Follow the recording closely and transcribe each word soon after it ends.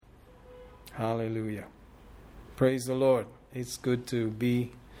Hallelujah. Praise the Lord. It's good to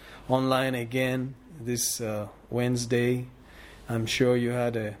be online again this Wednesday. I'm sure you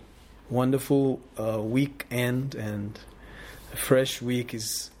had a wonderful weekend, and a fresh week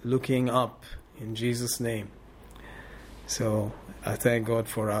is looking up in Jesus' name. So I thank God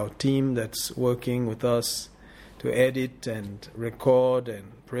for our team that's working with us to edit and record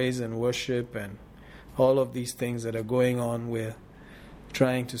and praise and worship and all of these things that are going on. We're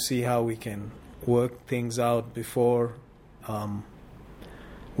trying to see how we can work things out before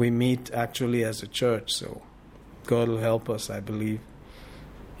we meet actually as a church. So God will help us, I believe,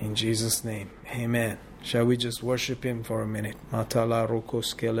 in Jesus' name. Amen. Shall we just worship Him for a minute? Matala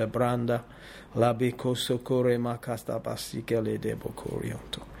rokos kele branda labiko sokore makasta basikele debo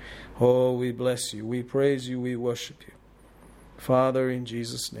korionto. Oh, we bless you, we praise you, we worship you. Father, in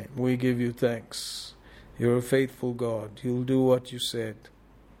Jesus' name, we give you thanks. You're a faithful God. You'll do what you said.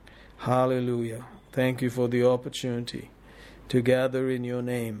 Hallelujah. Thank you for the opportunity to gather in your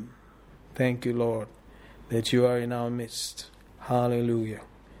name. Thank you, Lord, that you are in our midst. Hallelujah.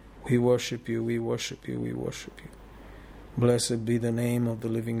 We worship you, we worship you, we worship you. Blessed be the name of the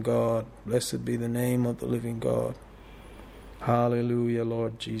living God. Blessed be the name of the living God. Hallelujah,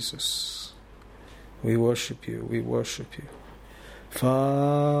 Lord Jesus. We worship you, we worship you.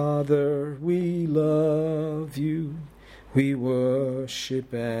 Father, we love you. We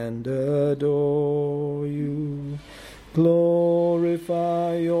worship and adore you.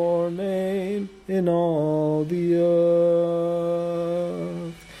 Glorify your name in all the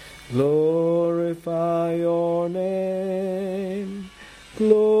earth. Glorify your name.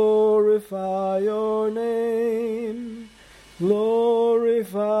 Glorify your name.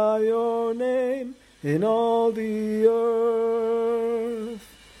 Glorify your name in all the earth.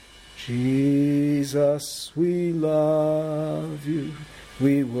 Jesus, we love you.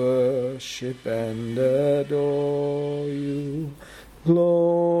 We worship and adore you.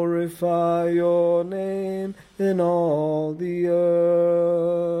 Glorify your name in all the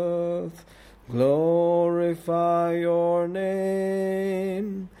earth. Glorify your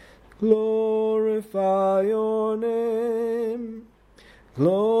name. Glorify your name.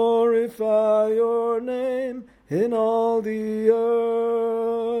 Glorify your name in all the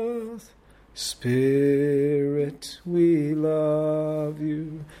earth. Spirit, we love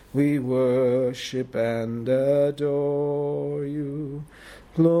you. We worship and adore you.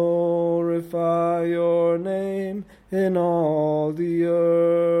 Glorify your name in all the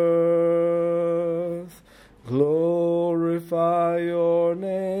earth. Glorify your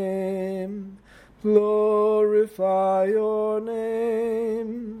name. Glorify your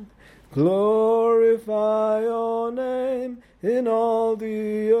name. Glorify your name in all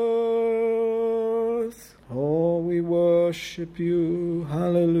the earth. Oh, we worship you.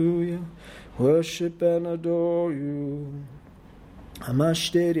 Hallelujah. Worship and adore you.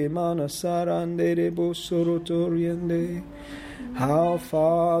 Amastere manasarandere bosorotoriende. Our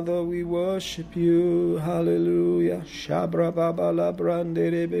Father, we worship you. Hallelujah. Shabra baba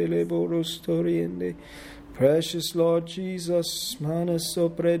labrandere bele borostoriende. Precious Lord Jesus, manaso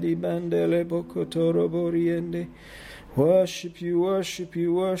predi bandele bokotoro boriende. Worship you, worship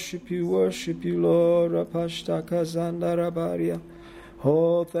you, worship you, worship you, Lord. Rapashtaka zandarabaria.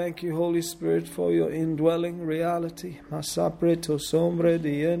 Oh, thank you, Holy Spirit, for your indwelling reality. Masapreto sombre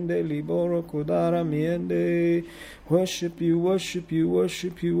diende liboro kudara miende. Worship you, worship you,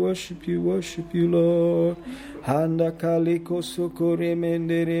 worship you, worship you, worship you, Lord. Handa kaliko sukure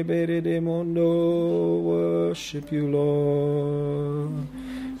mende rebere de mondo. Worship you, Lord.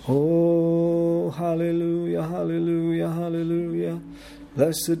 Oh, hallelujah, hallelujah, hallelujah.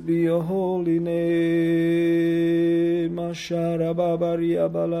 Blessed be your holy name. Mashara babaria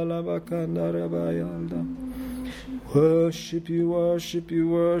balalabakanda rabayalda. Worship you, worship you,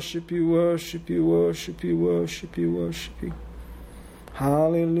 worship you, worship you, worship you, worship you, worship you.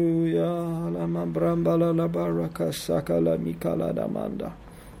 Hallelujah. Lamambrambala la baraka sakala mikala damanda.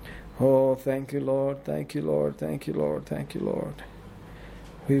 Oh, thank you, Lord. Thank you, Lord. Thank you, Lord. Thank you, Lord.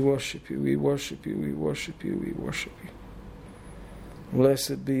 We worship you, we worship you, we worship you, we worship you.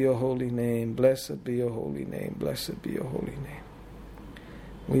 Blessed be your holy name, blessed be your holy name, blessed be your holy name.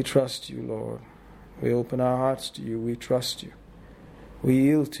 We trust you, Lord. We open our hearts to you, we trust you. We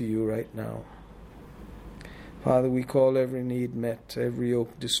yield to you right now. Father, we call every need met, every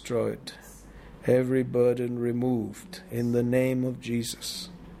yoke destroyed, every burden removed in the name of Jesus.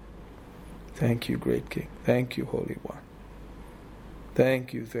 Thank you, great King. Thank you, Holy One.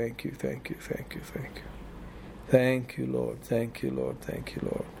 Thank you, thank you, thank you, thank you, thank you. Thank you, Lord. Thank you, Lord. Thank you,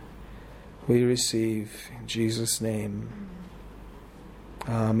 Lord. We receive in Jesus' name.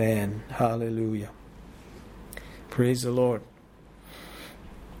 Amen. Hallelujah. Praise the Lord.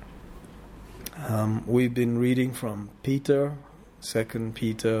 We've been reading from Peter, 2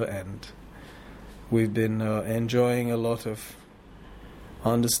 Peter, and we've been enjoying a lot of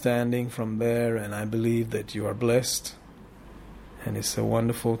understanding from there, and I believe that you are blessed, and it's a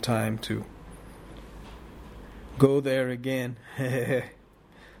wonderful time to go there again.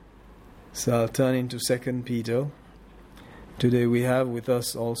 So I'll turn into 2 Peter. Today we have with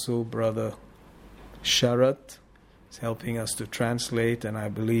us also Brother Sharat. He's helping us to translate, and I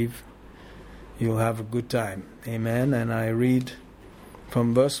believe you'll have a good time. Amen. And I read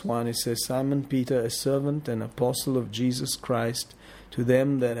from verse 1. It says, Simon Peter, a servant and apostle of Jesus Christ, to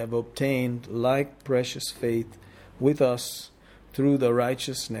them that have obtained like precious faith with us through the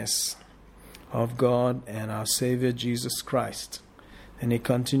righteousness of God and our Savior Jesus Christ. And he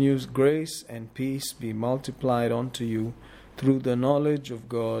continues, grace and peace be multiplied unto you through the knowledge of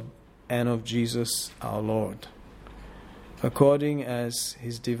God and of Jesus our Lord, according as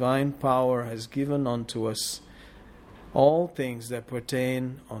his divine power has given unto us all things that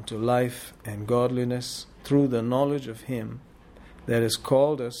pertain unto life and godliness, through the knowledge of him that has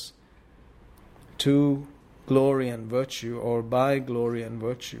called us to glory and virtue, or by glory and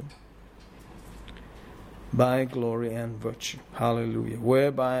virtue. By glory and virtue. Hallelujah.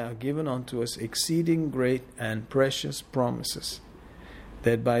 Whereby are given unto us exceeding great and precious promises,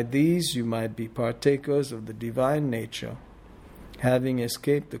 that by these you might be partakers of the divine nature, having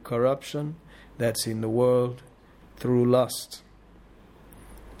escaped the corruption that's in the world through lust.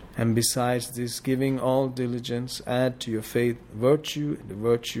 And besides this, giving all diligence, add to your faith virtue, to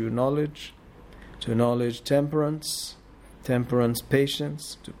virtue knowledge, to knowledge temperance, temperance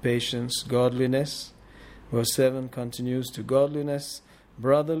patience, to patience godliness. Verse 7 continues, to godliness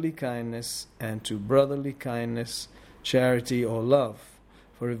brotherly kindness, and to brotherly kindness charity or love.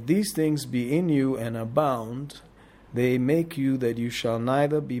 For if these things be in you and abound, they make you that you shall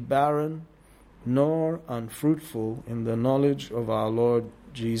neither be barren nor unfruitful in the knowledge of our Lord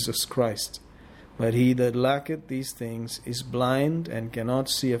Jesus Christ. But he that lacketh these things is blind and cannot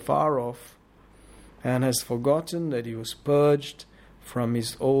see afar off, and has forgotten that he was purged from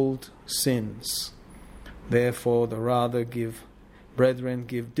his old sins. Therefore the rather brethren,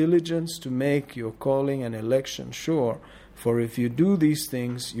 give diligence to make your calling and election sure, for if you do these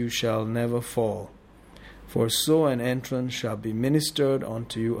things, you shall never fall. For so an entrance shall be ministered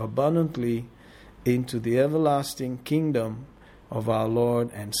unto you abundantly into the everlasting kingdom of our Lord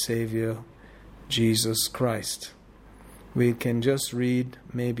and Savior Jesus Christ. We can just read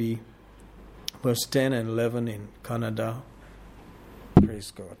maybe verse 10 and 11 in Kannada.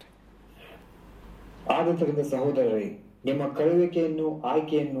 Praise God. ಆದುದರಿಂದ ಸಹೋದರರೇ, ನಿಮ್ಮ ಕಳುಹಿಕೆಯನ್ನು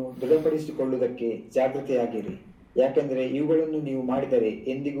ಆಯ್ಕೆಯನ್ನು ದೃಢಪಡಿಸಿಕೊಳ್ಳುವುದಕ್ಕೆ ಜಾಗೃತೆಯಾಗಿರಿ. ಯಾಕೆಂದರೆ ಇವುಗಳನ್ನು ನೀವು ಮಾಡಿದರೆ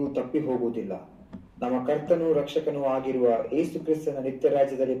ಎಂದಿಗೂ ತಪ್ಪಿ ಹೋಗುವುದಿಲ್ಲ. ನಮ್ಮ ಕರ್ತನೂ ರಕ್ಷಕನೂ ಆಗಿರುವ ಯೇಸು ಕ್ರಿಸ್ತನ ನಿತ್ಯ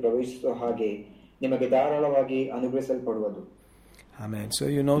ರಾಜ್ಯದಲ್ಲಿ ಪ್ರವೇಶಿಸುವ ಹಾಗೆ ನಿಮಗೆ ಧಾರಾಳವಾಗಿ ಅನುಗ್ರಹಿಸಲ್ಪಡುವುದು. Amen. So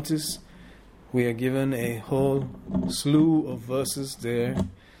you notice we are given a whole slew of verses there,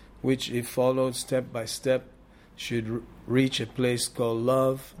 which if followed step by step should reach a place called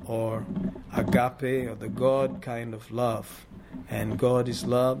love, or agape, or the God kind of love. And God is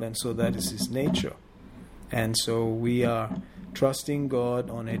love, and so that is his nature. And so we are trusting God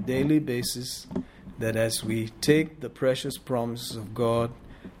on a daily basis that as we take the precious promises of God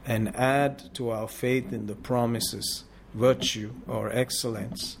and add to our faith in the promises virtue or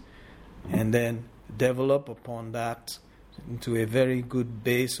excellence, and then develop upon that into a very good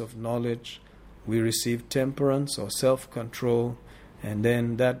base of knowledge, we receive temperance or self-control, and then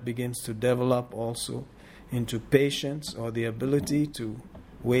that begins to develop also into patience, or the ability to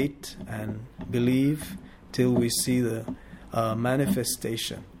wait and believe till we see the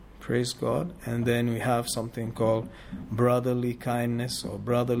manifestation. Praise God. And then we have something called brotherly kindness or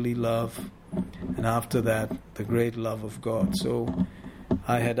brotherly love, and after that the great love of God. So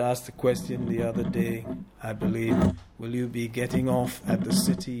I had asked the question the other day, I believe, will you be getting off at the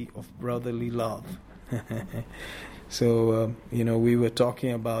city of brotherly love? So, we were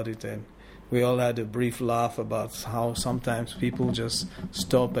talking about it, and we all had a brief laugh about how sometimes people just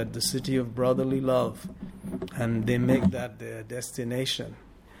stop at the city of brotherly love, and they make that their destination,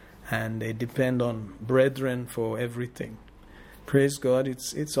 and they depend on brethren for everything. Praise God,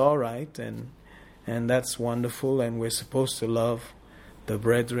 it's all right, and that's wonderful, and we're supposed to love the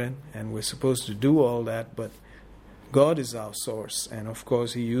brethren, and we're supposed to do all that, but God is our source, and of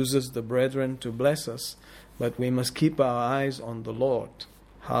course he uses the brethren to bless us, but we must keep our eyes on the Lord.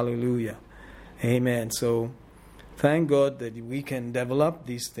 Hallelujah. Amen. So thank God that we can develop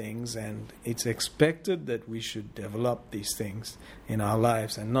these things, and it's expected that we should develop these things in our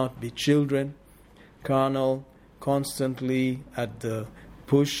lives and not be children, carnal, constantly at the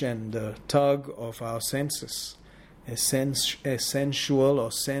push and the tug of our senses, a sensual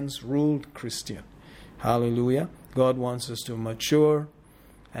or sense-ruled Christian. Hallelujah. God wants us to mature,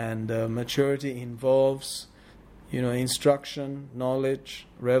 and maturity involves, instruction, knowledge,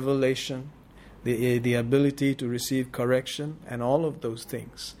 revelation, the ability to receive correction, and all of those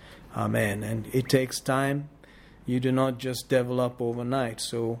things. Amen. And it takes time. You do not just develop overnight.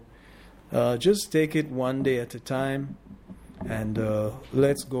 So just take it one day at a time, and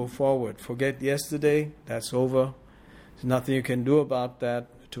let's go forward. Forget yesterday. That's over. There's nothing you can do about that.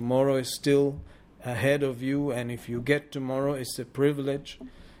 Tomorrow is still ahead of you, and if you get tomorrow, it's a privilege.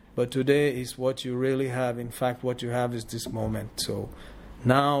 But today is what you really have. In fact, what you have is this moment. So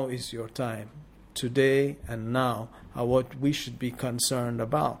now is your time. Today and now are what we should be concerned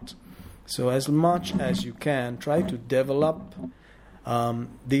about. So as much as you can, try to develop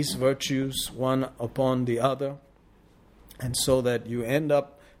these virtues one upon the other, and so that you end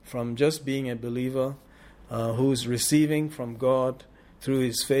up from just being a believer who's receiving from God through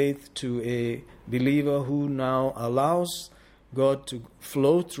his faith to a believer who now allows God to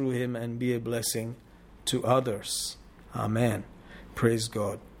flow through him and be a blessing to others. Amen. Praise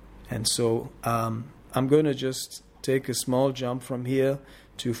God. And so I'm going to just take a small jump from here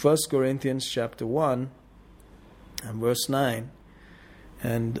to 1 Corinthians chapter 1 and verse 9.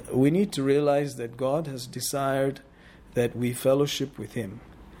 And we need to realize that God has desired that we fellowship with him.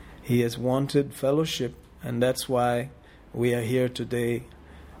 He has wanted fellowship, and that's why we are here today.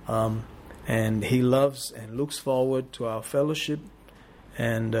 And he loves and looks forward to our fellowship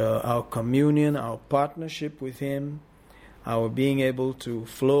and our communion, our partnership with him, our being able to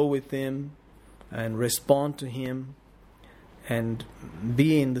flow with him and respond to him and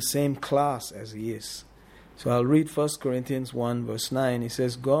be in the same class as he is. So I'll read 1 Corinthians 1 verse 9. He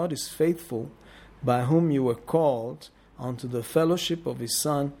says, God is faithful, by whom you were called unto the fellowship of his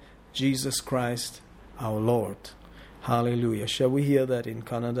Son, Jesus Christ our Lord. Hallelujah. Shall we hear that in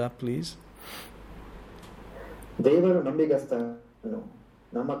Kannada, please? ದೇವರು ನಂಬಿಗಸ್ತನು,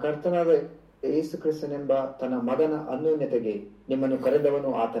 ನಮ್ಮ ಕರ್ತನಾದ ಯೇಸು ಕ್ರಿಸ್ತನೆಂಬ ತನ್ನ ಮಗನ ಅನ್ಯೋನ್ಯತೆಗೆ ನಿಮ್ಮನ್ನು ಕರೆದವನು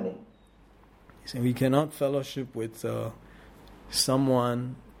ಆತನೇ. We cannot fellowship with someone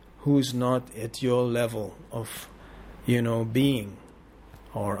who is not at your level of, being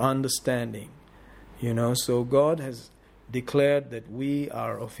or understanding. So God has declared that we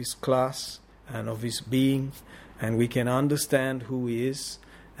are of his class and of his being, and we can understand who he is,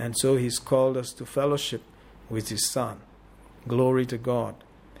 and so he's called us to fellowship with his Son. Glory to God.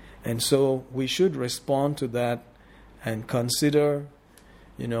 And so we should respond to that and consider,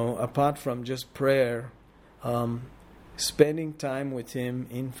 apart from just prayer, spending time with him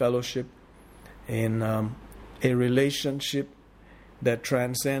in fellowship, in a relationship that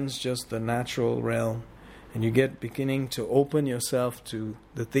transcends just the natural realm. And you get beginning to open yourself to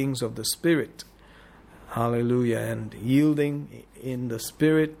the things of the Spirit. Hallelujah. And yielding in the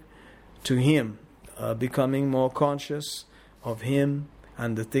Spirit to him, becoming more conscious of him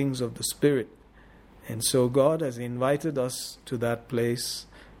and the things of the Spirit. And so God has invited us to that place,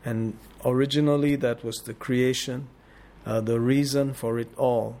 and originally that was the creation. The reason for it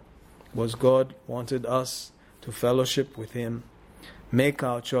all was God wanted us to fellowship with him, make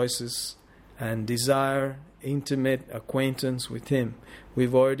our choices, and desire intimate acquaintance with him.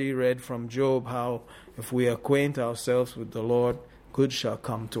 We've already read from Job how if we acquaint ourselves with the Lord, good shall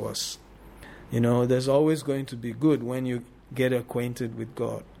come to us. There's always going to be good when you get acquainted with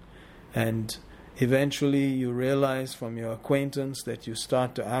God. And eventually you realize from your acquaintance that you start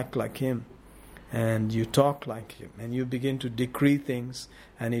to act like him, and you talk like him, and you begin to decree things,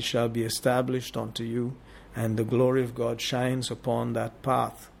 and it shall be established unto you, and the glory of God shines upon that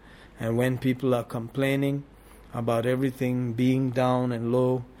path. And when people are complaining about everything being down and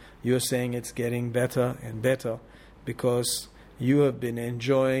low, you're saying it's getting better and better because you have been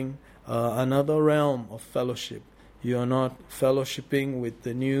enjoying another realm of fellowship. You are not fellowshipping with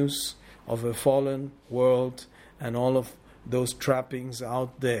the news of a fallen world and all of those trappings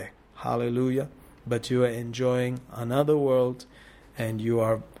out there. Hallelujah. But you are enjoying another world, and you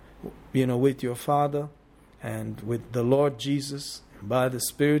are, with your Father and with the Lord Jesus, by the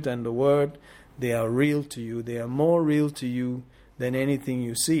Spirit and the Word. They are real to you. They are more real to you than anything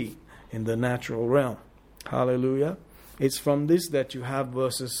you see in the natural realm. Hallelujah. It's from this that you have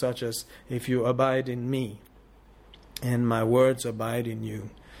verses such as, if you abide in me, and my words abide in you,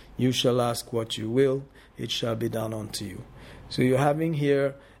 you shall ask what you will, it shall be done unto you. So you're having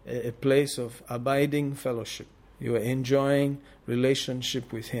here a place of abiding fellowship. You are enjoying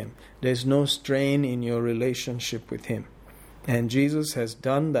relationship with Him. There's no strain in your relationship with Him. And Jesus has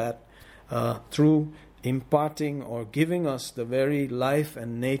done that through imparting or giving us the very life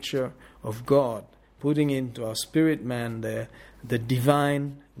and nature of God, putting into our spirit man there the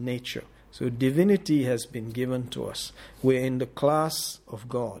divine nature. So divinity has been given to us. We're in the class of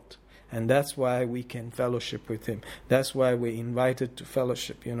God. And that's why we can fellowship with Him. That's why we're invited to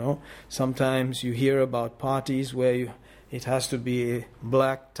fellowship, Sometimes you hear about parties where it has to be a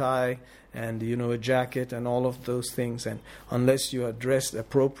black tie and, a jacket and all of those things. And unless you are dressed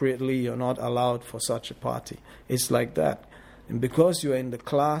appropriately, you're not allowed for such a party. It's like that. And because you are in the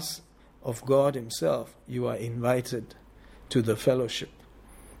class of God Himself, you are invited to the fellowship,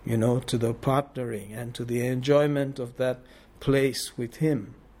 to the partnering and to the enjoyment of that place with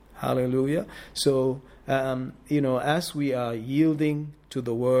Him. Hallelujah. So, as we are yielding to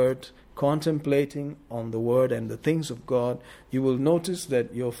the Word, contemplating on the Word and the things of God, you will notice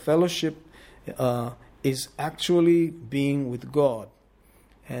that your fellowship is actually being with God.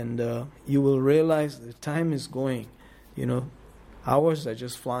 And you will realize the time is going. Hours are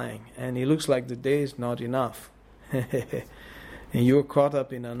just flying. And it looks like the day is not enough. And you're caught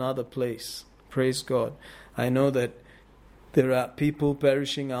up in another place. Praise God. I know that there are people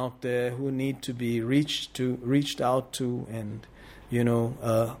perishing out there who need to be reached out to and,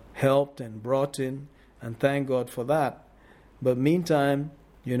 helped and brought in. And thank God for that. But meantime,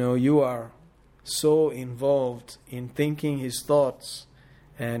 you are so involved in thinking His thoughts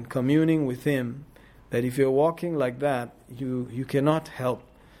and communing with Him that if you're walking like that, you cannot help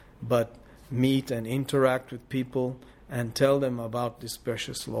but meet and interact with people and tell them about this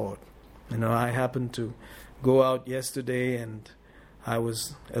precious Lord. I happened to go out yesterday and I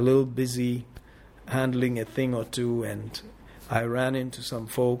was a little busy handling a thing or two, and I ran into some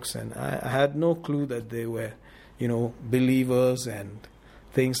folks and I had no clue that they were, believers and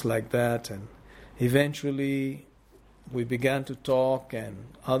things like that. And eventually we began to talk, and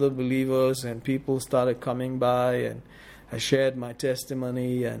other believers and people started coming by, and I shared my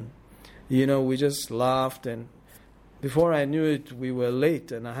testimony, and we just laughed, and before I knew it, we were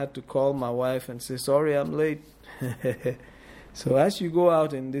late, and I had to call my wife and say, sorry, I'm late. So as you go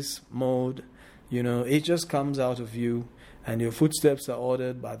out in this mode, it just comes out of you, and your footsteps are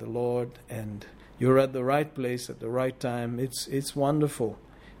ordered by the Lord, and you're at the right place at the right time. It's wonderful.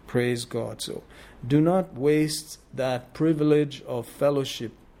 Praise God. So do not waste that privilege of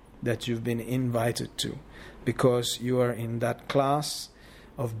fellowship that you've been invited to, because you are in that class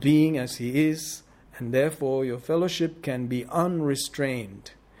of being as He is, and therefore your fellowship can be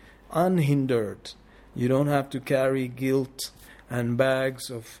unrestrained, unhindered. You don't have to carry guilt and bags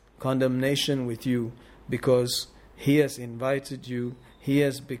of condemnation with you, because He has invited you. He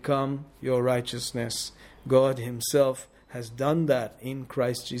has become your righteousness. God Himself has done that in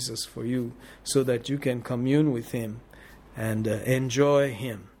Christ Jesus for you, so that you can commune with Him and enjoy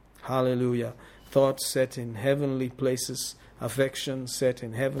Him. Hallelujah. Thoughts set in heavenly places, affection set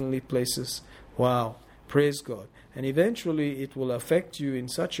in heavenly places. Wow. Praise God. And eventually it will affect you in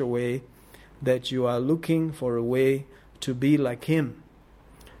such a way that you are looking for a way to be like Him.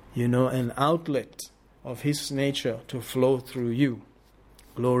 An outlet of His nature to flow through you.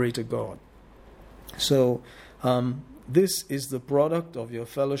 Glory to God. So, this is the product of your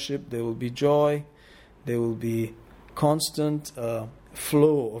fellowship. There will be joy. There will be constant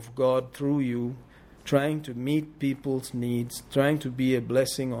flow of God through you, trying to meet people's needs, trying to be a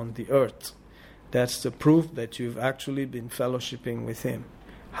blessing on the earth. That's the proof that you've actually been fellowshipping with Him.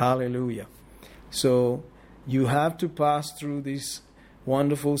 Hallelujah. So you have to pass through these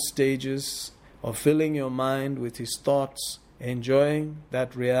wonderful stages of filling your mind with His thoughts, enjoying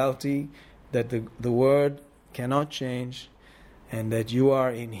that reality that the Word cannot change, and that you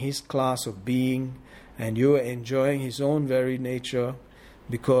are in His class of being, and you are enjoying His own very nature,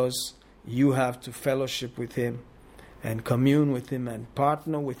 because you have to fellowship with Him and commune with Him and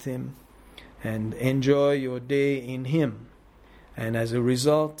partner with Him and enjoy your day in Him. And as a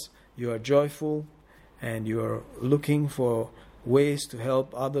result, you are joyful and you are looking for ways to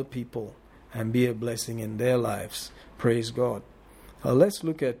help other people and be a blessing in their lives. Praise God. Let's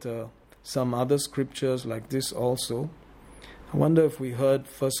look at some other scriptures like this also. I wonder if we heard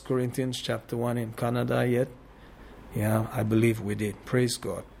 1 Corinthians chapter 1 in Canada yet. Yeah, I believe we did. Praise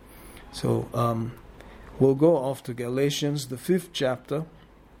God. So we'll go off to Galatians, the 5th chapter.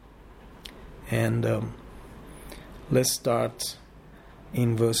 And let's start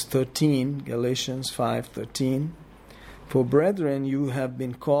in verse 13, Galatians 5:13. For brethren, you have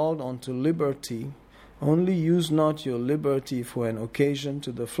been called unto liberty. Only use not your liberty for an occasion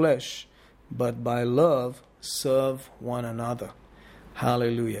to the flesh, but by love serve one another.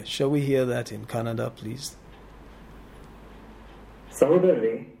 Hallelujah. Shall we hear that in Kannada, please?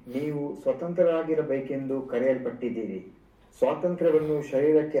 ಸಹೋದರರೇ, ನೀವು ಸ್ವತಂತ್ರರಾಗಿರಬೇಕೆಂದು ಕರೆಯಲ್ಪಟ್ಟಿದ್ದೀರಿ. ಸ್ವಾತಂತ್ರ್ಯವನ್ನು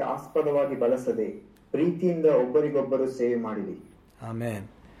ಶರೀರಕ್ಕೆ ಆಸ್ಪದವಾಗಿ ಬಳಸದೆ ಪ್ರೀತಿಯಿಂದ ಒಬ್ಬರಿಗೊಬ್ಬರು ಸೇವೆ ಮಾಡಿರಿ. Amen.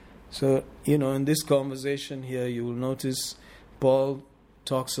 So, in this conversation here, you will notice Paul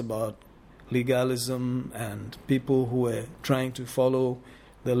talks about legalism and people who are trying to follow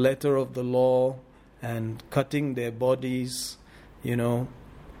the letter of the law and cutting their bodies,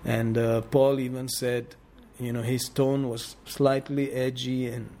 and Paul even said, his tone was slightly edgy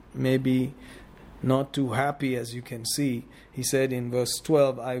and maybe not too happy, as you can see. He said in verse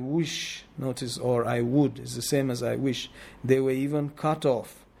 12, I wish, notice, or I would, is the same as I wish, they were even cut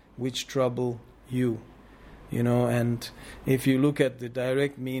off, which trouble you. And if you look at the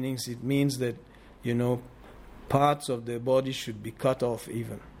direct meanings, it means that, parts of their body should be cut off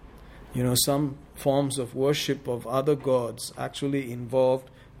even. Some forms of worship of other gods actually involved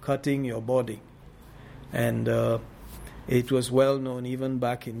cutting your body. And it was well known even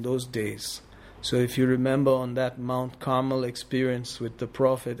back in those days. So if you remember on that Mount Carmel experience with the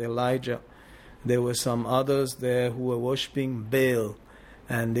prophet Elijah, there were some others there who were worshipping Baal,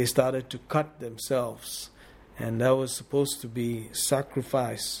 and they started to cut themselves. And that was supposed to be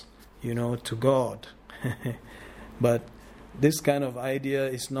sacrifice, to God. But this kind of idea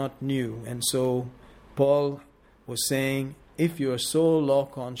is not new. And so Paul was saying, if you are so law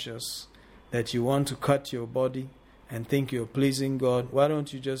conscious that you want to cut your body and think you're pleasing God, why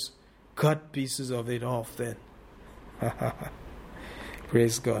don't you just cut pieces of it off then?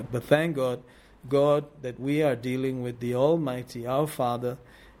 Praise God. But thank God that we are dealing with the Almighty. Our Father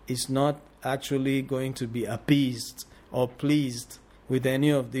is not actually going to be appeased or pleased with any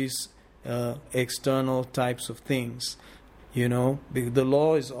of these external types of things. The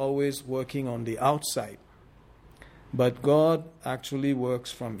law is always working on the outside, but God actually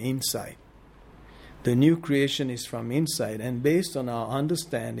works from inside. The new creation is from inside, and based on our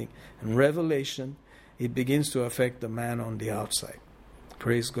understanding and revelation, it begins to affect the man on the outside.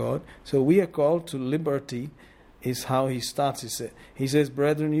 Praise God. So we are called to liberty, is how he starts. He says,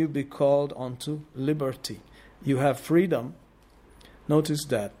 brethren, you be called unto liberty. You have freedom. Notice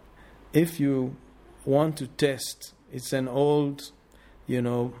that. If you want to test, it's an old,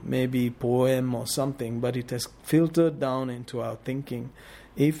 maybe poem or something, but it has filtered down into our thinking.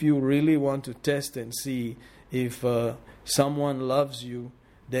 If you really want to test and see if someone loves you,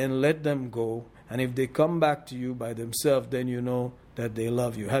 then let them go. And if they come back to you by themselves, then you know that they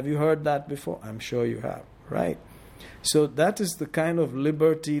love you. Have you heard that before? I'm sure you have, right? So that is the kind of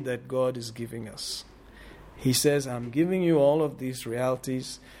liberty that God is giving us. He says, I'm giving you all of these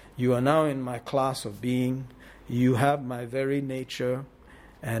realities. You are now in my class of being. You have my very nature.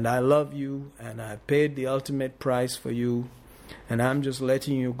 And I love you. And I paid the ultimate price for you. And I'm just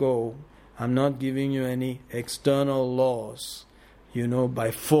letting you go. I'm not giving you any external laws,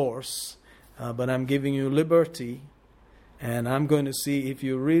 by force. But I'm giving you liberty. And I'm going to see if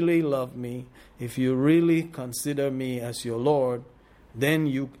you really love me, if you really consider me as your Lord, then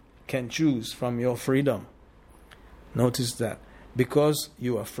you can choose from your freedom. Notice that. Because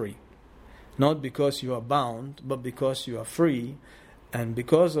you are free. Not because you are bound, but because you are free. And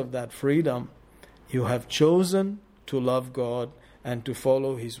because of that freedom, you have chosen to love God and to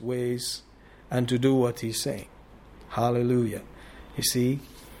follow His ways and to do what He's saying. Hallelujah. You see?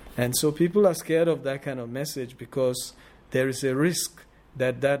 And so people are scared of that kind of message because there is a risk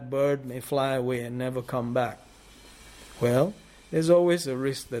that bird may fly away and never come back. Well, there's always a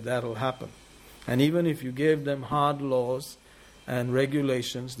risk that will happen. And even if you gave them hard laws and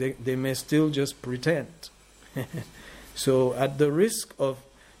regulations, they may still just pretend. So at the risk of,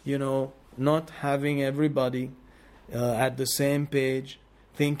 not having everybody at the same page,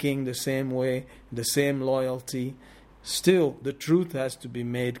 thinking the same way, the same loyalty, still the truth has to be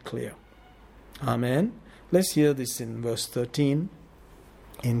made clear. Amen. Let's hear this in verse 13.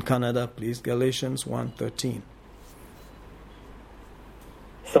 In Kannada, please. Galatians 1:13.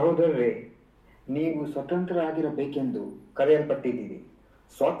 ಸಹೋದರರೇ, ನೀವು ಸ್ವತಂತ್ರರಾಗಿರಬೇಕೆಂದು ಕರೆಯಲ್ಪಟ್ಟಿದ್ದೀರಿ.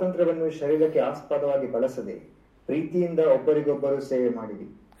 ಸ್ವಾತಂತ್ರ್ಯವನ್ನು ಶರೀರಕ್ಕೆ ಆಸ್ಪದವಾಗಿ ಬಳಸದೆ ಪ್ರೀತಿಯಿಂದ ಒಬ್ಬರಿಗೊಬ್ಬರು ಸೇವೆ ಮಾಡಿರಿ.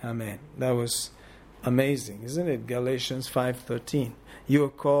 Amen. That was amazing, isn't it? Galatians 5:13. You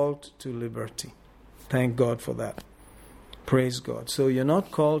are called to liberty. Thank God for that. Praise God. So you're not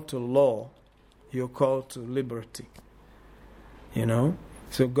called to law, you're called to liberty.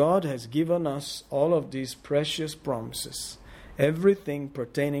 So God has given us all of these precious promises. Everything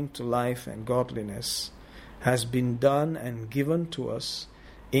pertaining to life and godliness has been done and given to us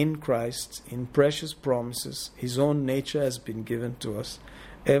in Christ in precious promises. His own nature has been given to us.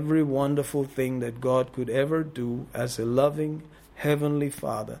 Every wonderful thing that God could ever do as a loving Heavenly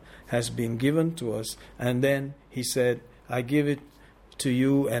Father has been given to us. And then He said, I give it to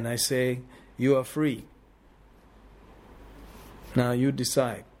you and I say, you are free. Now you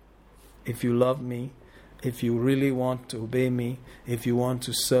decide if you love me, if you really want to obey me, if you want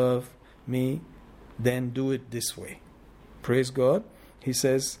to serve me, then do it this way. Praise God. He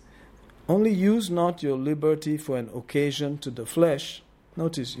says, only use not your liberty for an occasion to the flesh.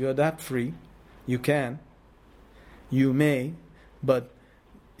 Notice, you are that free. You can. You may. But,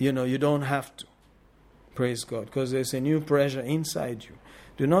 you don't have to. Praise God. Because there's a new pressure inside you.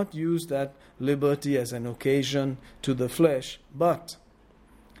 Do not use that liberty as an occasion to the flesh, but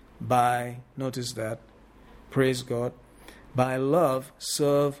notice that, praise God, by love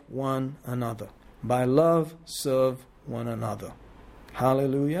serve one another. By love serve one another.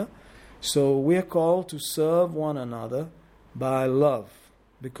 Hallelujah. So we're called to serve one another by love,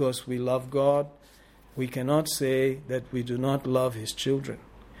 because we love God. We cannot say that we do not love His children.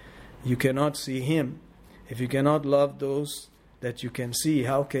 You cannot see Him. If you cannot love those that you can see,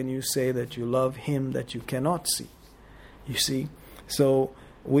 how can you say that you love Him that you cannot see? You see? So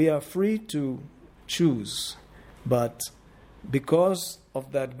we are free to choose, but because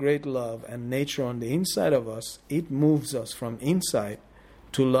of that great love and nature on the inside of us, it moves us from inside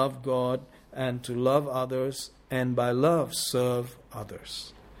to love God and to love others, and by love serve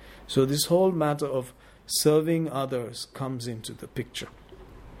others. So this whole matter of serving others comes into the picture.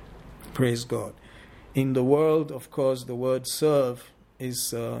 Praise God. In the world, of course, the word serve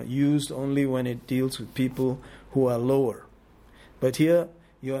is used only when it deals with people who are lower. But here,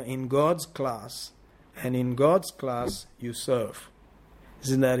 you are in God's class, and in God's class, you serve.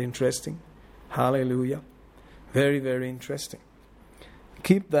 Isn't that interesting? Hallelujah. Very, very interesting.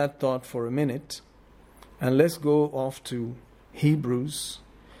 Keep that thought for a minute, and let's go off to Hebrews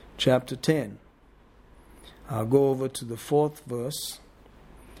chapter 10. I'll go over to the 4th verse,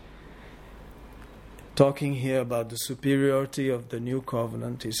 talking here about the superiority of the new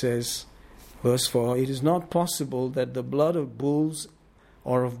covenant. He says, verse 4, it is not possible that the blood of bulls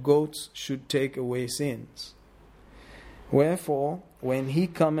or of goats should take away sins. Wherefore, when He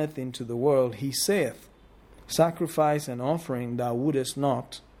cometh into the world, He saith, sacrifice and offering thou wouldest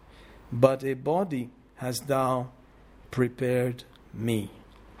not, but a body hast thou prepared me.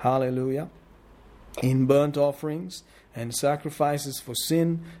 Hallelujah. In burnt offerings and sacrifices for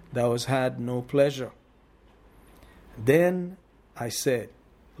sin thou hast had no pleasure. Then I said,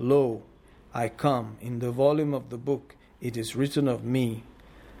 Lo, I come. In the volume of the book it is written of me,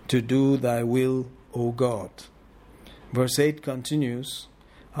 to do thy will, O God. Verse 8 continues,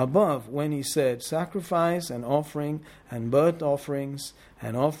 above, when he said, sacrifice and offering and burnt offerings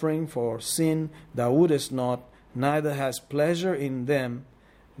and offering for sin thou wouldest not, neither hast pleasure in them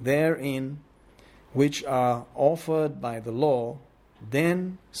therein which are offered by the law.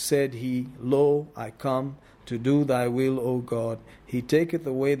 Then said he, Lo, I come to do thy will, O God. He taketh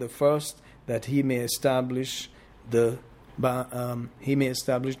away the first, that he may establish the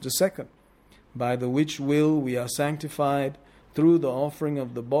second, by the which will we are sanctified through the offering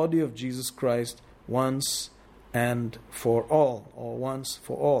of the body of Jesus Christ once and for all, or once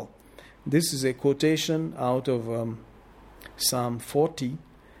for all. This is a quotation out of Psalm 40,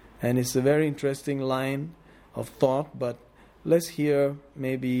 and it's a very interesting line of thought, but let's hear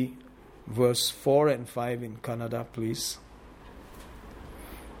maybe verse 4 and 5 in Kannada, please.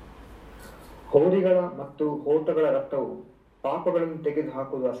 ಹೋರಿಗಳ ಮತ್ತು ಓಟಗಳ ರಕ್ತವು ಪಾಪಗಳನ್ನು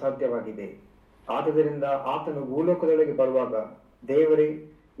ತೆಗೆದುಹಾಕುವುದು ಅಸಾಧ್ಯವಾಗಿದೆ. ಆದುದರಿಂದ ಆತನು ಭೂಲೋಕದೊಳಗೆ ಬರುವಾಗ, ದೇವರೇ,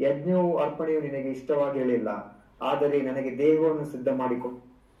 ಯಜ್ಞವು ಅರ್ಪಣೆಯು ನಿನಗೆ ಇಷ್ಟವಾಗಿರಲಿಲ್ಲ, ಆದರೆ ನನಗೆ ದೇಹವನ್ನು ಸಿದ್ಧ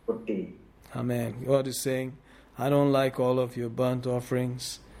ಮಾಡಿಕೊಟ್ಟಿ. Amen. God is saying, I don't like all of your burnt offerings.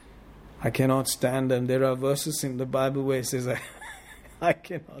 I cannot stand them. There are verses in the Bible where it says, I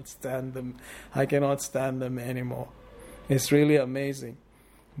cannot stand them. I cannot stand them anymore. It's really amazing.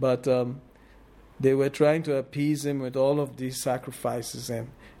 But they were trying to appease him with all of these sacrifices, and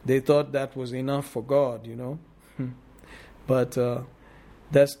they thought that was enough for God, But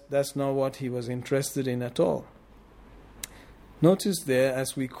that's not what he was interested in at all. Notice there, as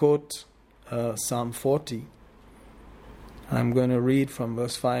we quote Psalm 40, I'm going to read from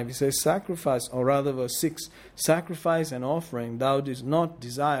verse 5. He says, sacrifice, or rather verse 6, sacrifice and offering thou didst not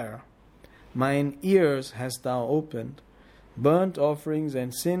desire. Mine ears hast thou opened. Burnt offerings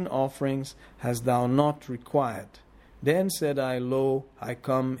and sin offerings hast thou not required. Then said I, Lo, I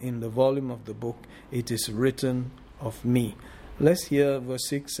come. In the volume of the book it is written of me. Let's hear verse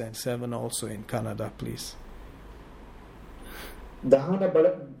 6 and 7 also in Kannada, please. ದಹನ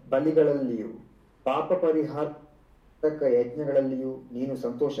ಬಲಿಗಳಲ್ಲಿಯೂ ಪಾಪ ಪರಿಹಾರ ಯಜ್ಞಗಳಲ್ಲಿಯೂ ನೀನು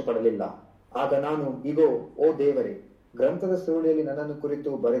ಸಂತೋಷ ಪಡಲಿಲ್ಲ. ಆಗ ನಾನು, ಇಗೋ ಓ ದೇವರೇ, ಗ್ರಂಥದ ಸುರುಳಿಯಲ್ಲಿ ನನ್ನನ್ನು ಕುರಿತು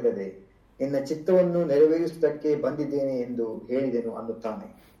ಬರೆದದೆ, ನಿನ್ನ ಚಿತ್ತವನ್ನು ನೆರವೇರಿಸುವುದಕ್ಕೆ ಬಂದಿದ್ದೇನೆ ಎಂದು ಹೇಳಿದೆನು ಅನ್ನುತ್ತಾನೆ.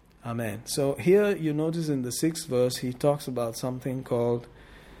 Amen. So here you notice in the 6th verse he talks about something called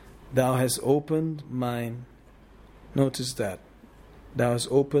thou hast opened mine. Notice that. Thou hast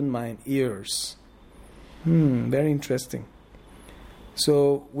opened mine ears. Very interesting. So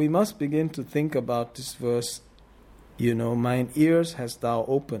we must begin to think about this verse. Mine ears hast thou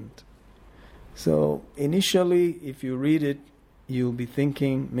opened. So initially, if you read it, you'll be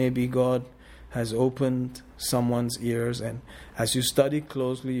thinking maybe God has opened someone's ears, and as you study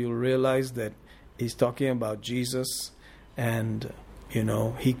closely, you'll realize that he's talking about Jesus, and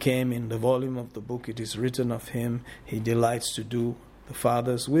he came in the volume of the book. It is written of him. He delights to do the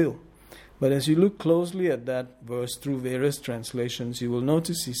Father's will. But as you look closely at that verse through various translations, you will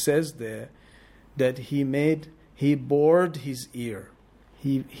notice he says there that he bored his ear.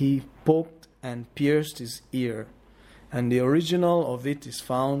 He poked and pierced his ear. And the original of it is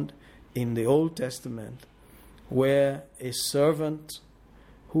found in the Old Testament, where a servant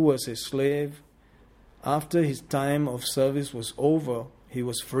who was a slave, after his time of service was over, he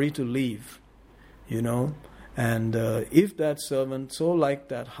was free to leave, And if that servant so liked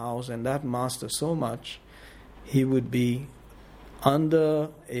that house and that master so much, he would be under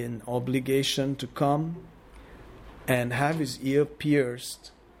an obligation to come and have his ear pierced,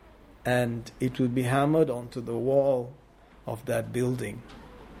 and it would be hammered onto the wall of that building.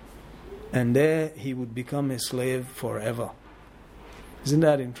 And there he would become a slave forever. Isn't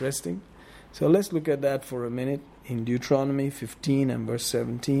that interesting? So let's look at that for a minute in Deuteronomy 15 and verse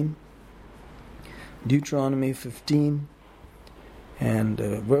 17. Deuteronomy 15 and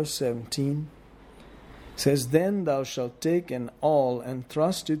verse 17 says, Then thou shalt take an awl and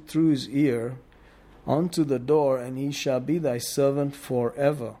thrust it through his ear unto the door, and he shall be thy servant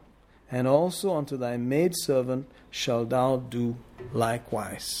forever. And also unto thy maidservant shalt thou do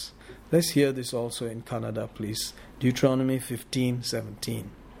likewise. Let's hear this also in Kannada, please. Deuteronomy 15:17.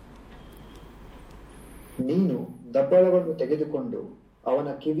 ನೀನು ದಬ್ಬಳವನ್ನು ತೆಗೆದುಕೊಂಡು ಅವನ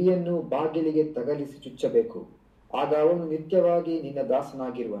ಕಿವಿಯನ್ನು ಬಾಗಿಲಿಗೆ ತಗಲಿಸಿ ಚುಚ್ಚಬೇಕು. ಆಗ ಅವನು ನಿತ್ಯವಾಗಿ ನಿನ್ನ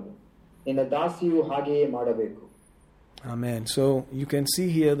ದಾಸನಾಗಿರುವನು. ನಿನ್ನ ದಾಸಿಯು ಹಾಗೆಯೇ ಮಾಡಬೇಕು. Amen. So you can see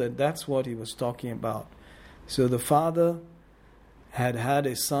here that that's what he was talking about. So the Father had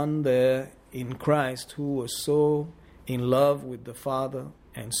a son there in Christ who was so in love with the Father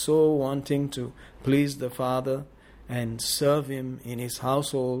and so wanting to please the Father and serve him in his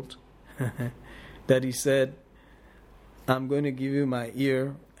household that he said, I'm going to give you my ear.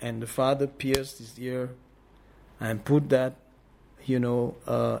 And the Father pierced his ear and put that,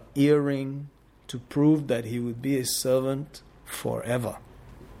 earring to prove that he would be a servant forever.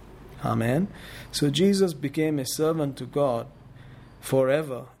 Amen. So Jesus became a servant to God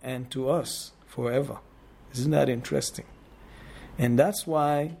forever and to us forever. Isn't that interesting? And that's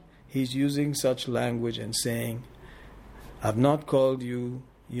why he's using such language and saying, I've not called you,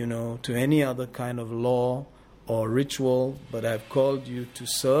 to any other kind of law or ritual, but I've called you to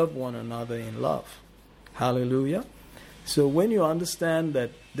serve one another in love. Hallelujah. So when you understand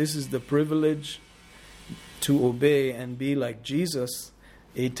that this is the privilege to obey and be like Jesus,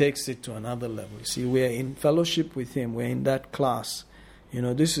 it takes it to another level. You see, we're in fellowship with him. We're in that class.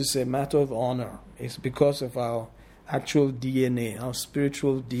 This is a matter of honor. It's because of our actual DNA, our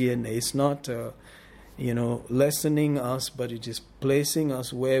spiritual DNA. It's not, lessening us, but it is placing us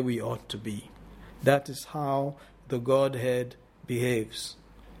where we ought to be. That is how the Godhead behaves.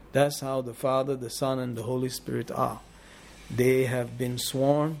 That's how the Father, the Son, and the Holy Spirit are. They have been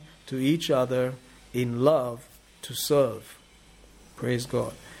sworn to each other in love to serve. Praise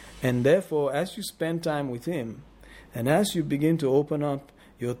God. And therefore, as you spend time with him, and as you begin to open up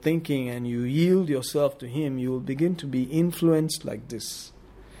your thinking and you yield yourself to him, you will begin to be influenced like this.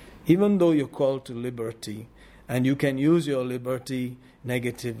 Even though you're called to liberty, and you can use your liberty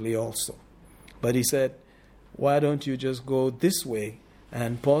negatively also. But he said, why don't you just go this way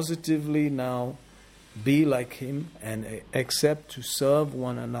and positively now be like him and accept to serve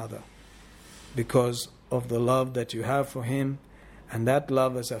one another because of the love that you have for him, and that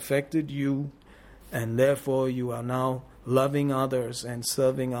love has affected you, and therefore you are now loving others and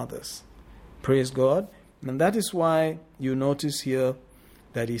serving others. Praise God. And that is why you notice here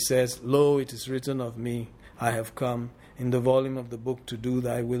that he says, Lo, it is written of me, I have come in the volume of the book to do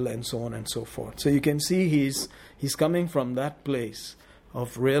thy will, and so on and so forth. So you can see he's coming from that place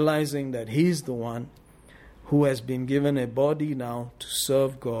of realizing that he's the one who has been given a body now to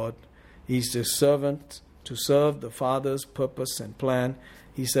serve God. He's the servant to serve the Father's purpose and plan.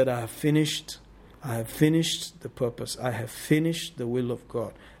 He said, I have finished I have finished the purpose. I have finished the will of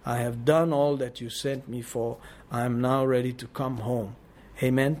God. I have done all that you sent me for. I am now ready to come home.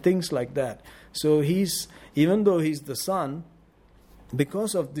 Amen. Things like that. So even though he's the Son,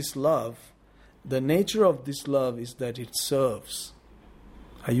 because of this love, the nature of this love is that it serves.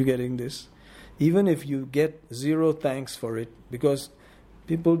 Are you getting this? Even if you get zero thanks for it, because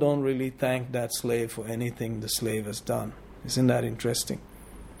people don't really thank that slave for anything the slave has done. Isn't that interesting?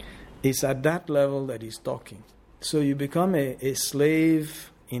 It's at that level that he's talking. So you become a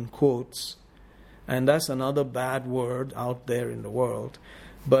slave, in quotes, and that's another bad word out there in the world.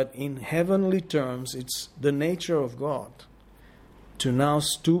 But in heavenly terms, it's the nature of God to now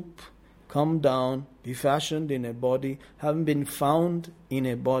stoop, come down, be fashioned in a body, having been found in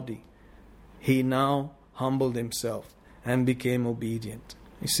a body. He now humbled himself and became obedient.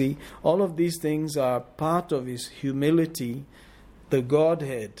 You see, all of these things are part of his humility. The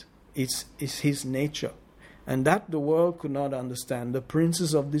Godhead is his nature. And that the world could not understand. The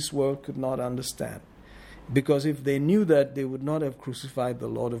princes of this world could not understand. Because if they knew that, they would not have crucified the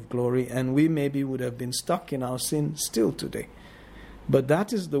Lord of glory, and we maybe would have been stuck in our sin still today. But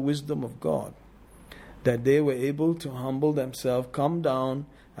that is the wisdom of God, that they were able to humble themselves, come down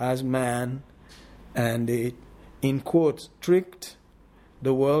as man, and they, in quotes, tricked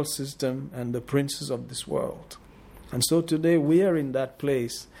the world system and the princes of this world. And so today we are in that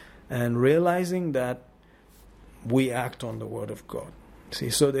place and realizing that we act on the Word of God. See,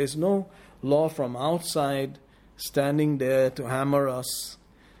 so there's no law from outside standing there to hammer us,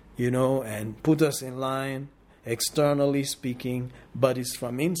 and put us in line, externally speaking, but it's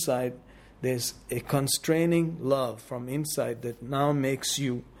from inside. There's a constraining love from inside that now makes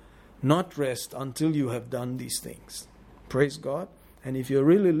you not rest until you have done these things. Praise God. And if you're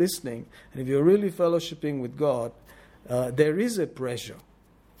really listening, and if you're really fellowshipping with God, there is a pressure.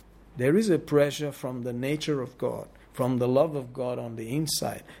 There is a pressure from the nature of God, from the love of God on the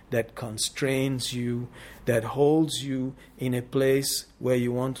inside, that constrains you, that holds you in a place where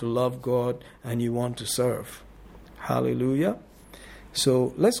you want to love God and you want to serve. Hallelujah.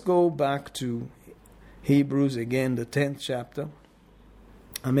 So let's go back to Hebrews again, the 10th chapter.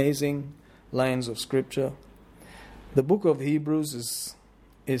 Amazing lines of scripture. The book of Hebrews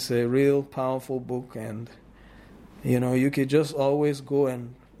is a real powerful book, and you could just always go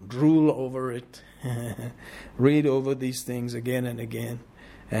and drool over it, read over these things again and again,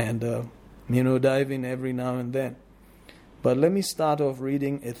 and dive in every now and then. But let me start off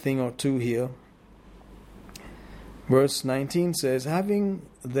reading a thing or two here. Verse 19 says, "Having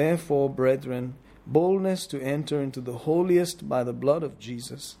therefore, brethren, boldness to enter into the holiest by the blood of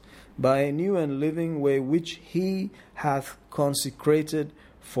Jesus, by a new and living way which he hath consecrated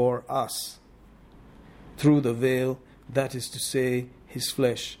for us, through the veil, that is to say, his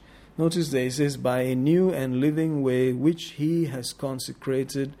flesh." Notice there it says, by a new and living way which he has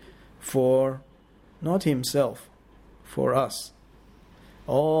consecrated for, not himself, for us.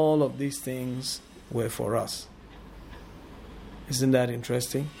 All of these things were for us. Isn't that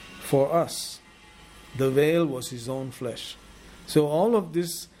interesting? For us. The veil was his own flesh. So all of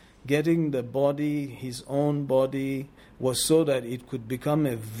this, getting the body, his own body, was so that it could become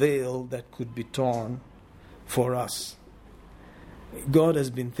a veil that could be torn for us. God has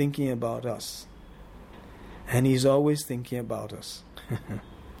been thinking about us. And he's always thinking about us.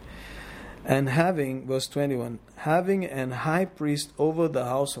 And having, verse 21, having an high priest over the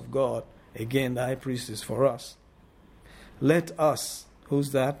house of God. Again, the high priest is for us. Let us,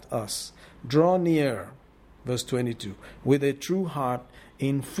 who's that? Us. Draw near, verse 22, with a true heart,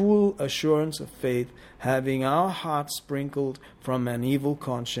 in full assurance of faith, having our hearts sprinkled from an evil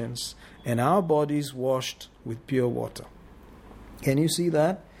conscience, and our bodies washed with pure water. Can you see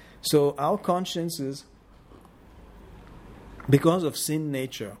that? So our consciences, because of sin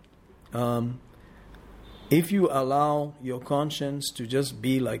nature, if you allow your conscience to just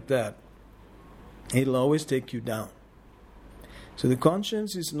be like that, it'll always take you down. So the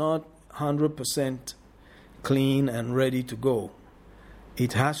conscience is not 100% clean and ready to go.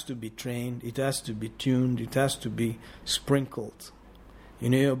 It has to be trained, it has to be tuned, it has to be sprinkled.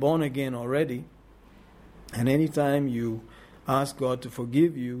 You're born again already, and anytime you ask God to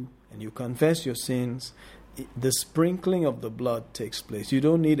forgive you and you confess your sins, the sprinkling of the blood takes place. You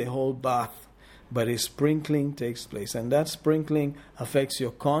don't need a whole bath, but a sprinkling takes place. And that sprinkling affects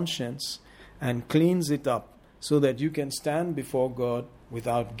your conscience and cleans it up so that you can stand before God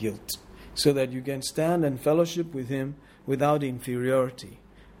without guilt, so that you can stand and fellowship with him without inferiority.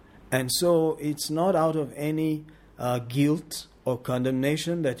 And so it's not out of any guilt or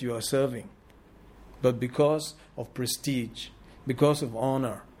condemnation that you are serving, but because of prestige, because of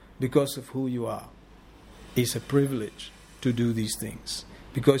honor, because of who you are. It's a privilege to do these things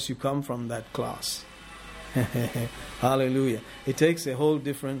because you come from that class. Hallelujah. It takes a whole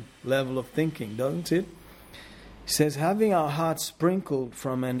different level of thinking, doesn't it? It says, having our hearts sprinkled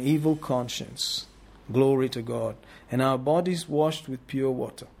from an evil conscience, glory to God, and our bodies washed with pure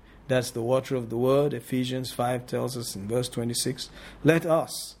water. That's the water of the word. Ephesians 5 tells us in verse 26. Let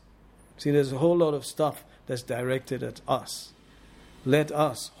us. See, there's a whole lot of stuff that's directed at us. Let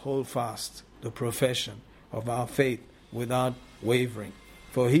us hold fast the profession of our faith without wavering.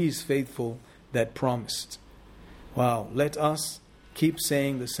 For he is faithful that promised. Wow, let us keep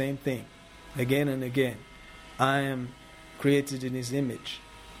saying the same thing again and again. I am created in his image.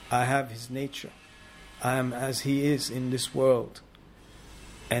 I have his nature. I am as he is in this world.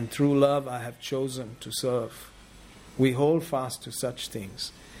 And through love I have chosen to serve. We hold fast to such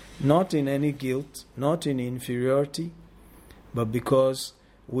things, not in any guilt, not in inferiority, but because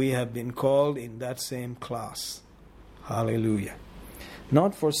we have been called in that same class. Hallelujah.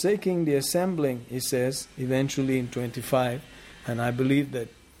 Not forsaking the assembling, he says, eventually in 25, and I believe that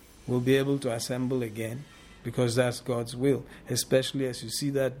we'll be able to assemble again, because that's God's will, especially as you see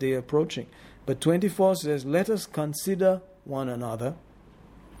that day approaching. But 24 says, let us consider one another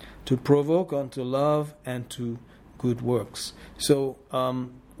to provoke unto love and to good works. So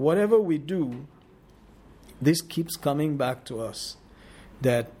whatever we do, this keeps coming back to us,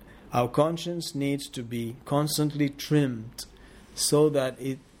 that our conscience needs to be constantly trimmed so that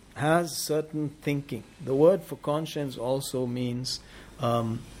it has certain thinking. The word for conscience also means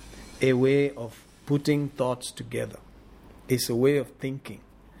a way of putting thoughts together. It's a way of thinking.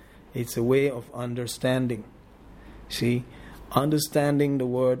 It's a way of understanding. See, understanding the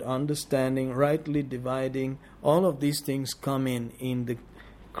word, understanding, rightly dividing, all of these things come in the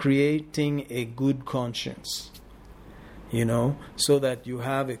creating a good conscience. So that you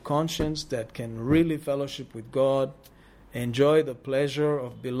have a conscience that can really fellowship with God, enjoy the pleasure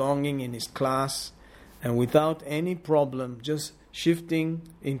of belonging in his class, and without any problem, just shifting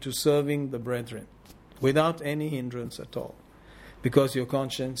into serving the brethren, without any hindrance at all. Because your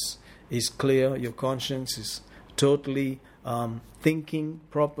conscience is clear, your conscience is totally thinking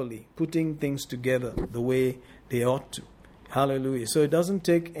properly, putting things together the way they ought to. Hallelujah. So it doesn't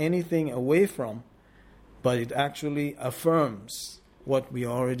take anything away from, but it actually affirms what we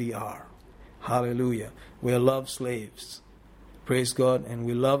already are. Hallelujah. We are love slaves. Praise God. And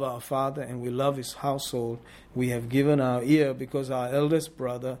we love our Father and we love his household. We have given our ear because our eldest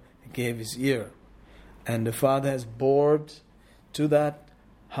brother gave his ear. And the Father has bored to that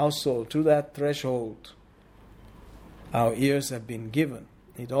household, to that threshold. Our ears have been given.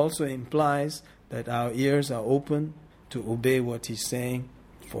 It also implies that our ears are open to obey what he's saying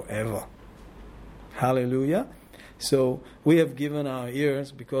forever. Hallelujah. So we have given our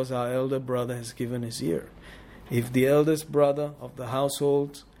ears because our elder brother has given his ear. If the eldest brother of the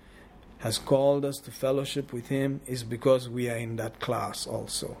household has called us to fellowship with him, it's because we are in that class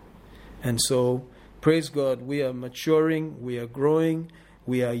also. And so, praise God, we are maturing, we are growing,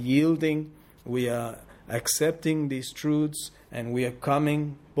 we are yielding, we are accepting these truths, and we are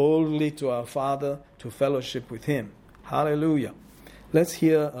coming boldly to our Father to fellowship with him. Hallelujah. Let's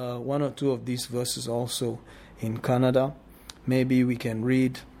hear one or two of these verses also in Kannada. Maybe we can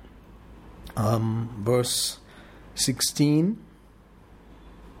read verse 16.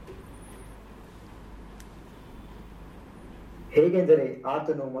 ಹೇಗೆಂದರೆ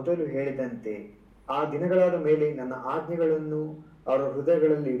ಆತನು ಮೊದಲು ಹೇಳಿದಂತೆ ಆ ದಿನಗಳಾದ ಮೇಲೆ ನನ್ನ ಆಜ್ಞೆಗಳನ್ನು ಅವರ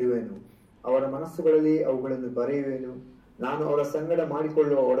ಹೃದಯಗಳಲ್ಲಿ ಇಡುವೆನು, ಅವರ ಮನಸ್ಸುಗಳಲ್ಲಿ ಅವುಗಳನ್ನು ಬರೆಯುವೆನು, ನಾನು ಅವರ ಸಂಗಡ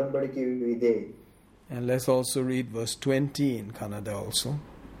ಮಾಡಿಕೊಳ್ಳುವ ಒಡಂಬಡಿಕೆಯೂ ಇದೆ. And let's also read verse 20 in Kannada also.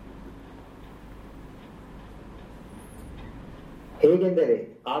 ಹೇಗೆಂದರೆ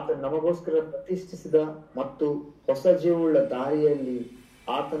ಆತನು ನಮಗೋಸ್ಕರ ಪ್ರತಿಷ್ಠಿಸಿದ ಮತ್ತು ಹೊಸ ಜೀವವುಳ್ಳ ದಾರಿಯಲ್ಲಿ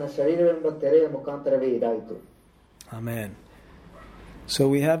ಆತನ ಶರೀರವೆಂಬ ತೆರೆಯ ಮುಖಾಂತರವೇ ಇದಾಯಿತು. Amen. So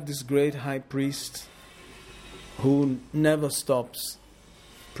we have this great high priest who never stops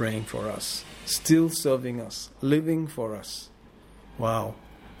praying for us, still serving us, living for us. Wow,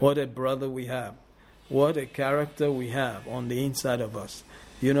 what a brother we have. What a character we have on the inside of us.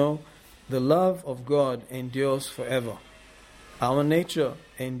 You know, the love of God endures forever. Our nature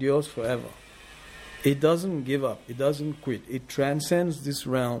endures forever. It doesn't give up. It doesn't quit. It transcends this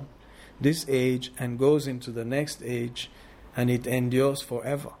realm, this age, and goes into the next age, and it endures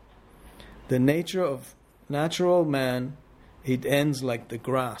forever. The nature of natural man, it ends like the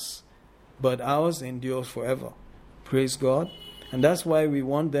grass, but ours endures forever. Praise God. And that's why we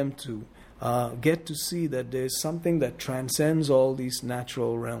want them to get to see that there's something that transcends all these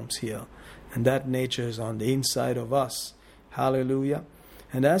natural realms here, and that nature is on the inside of us. Hallelujah.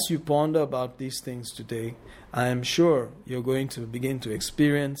 And as you ponder about these things today, I am sure you're going to begin to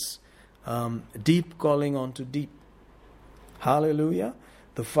experience deep calling onto deep. Hallelujah.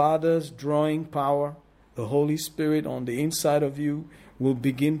 The Father's drawing power, the Holy Spirit on the inside of you will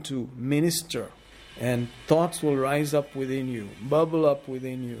begin to minister, and thoughts will rise up within you, bubble up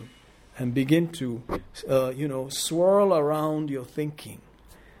within you, and begin to swirl around your thinking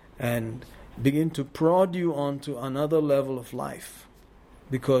and begin to prod you onto another level of life,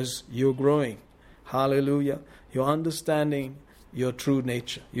 because you're growing. Hallelujah. You're understanding your true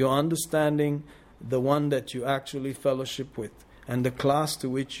nature. You're understanding the one that you actually fellowship with and the class to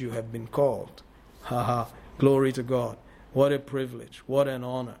which you have been called. Glory to God. What a privilege. What an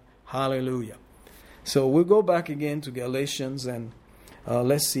honor. Hallelujah. So we'll go back again to Galatians, and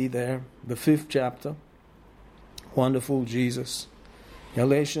let's see there, the 5th chapter. Wonderful Jesus.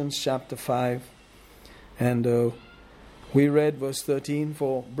 Galatians chapter 5. And we read verse 13,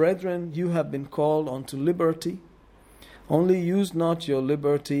 "For brethren, you have been called unto liberty. Only use not your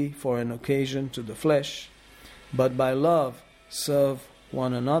liberty for an occasion to the flesh, but by love serve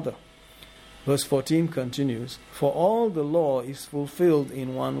one another." Verse 14 continues, "For all the law is fulfilled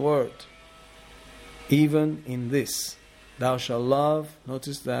in one word, even in this, thou shalt love,"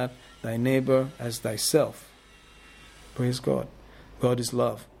 notice that, "thy neighbor as thyself." Praise God. God is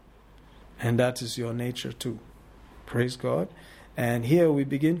love. And that is your nature too. Praise God. And here we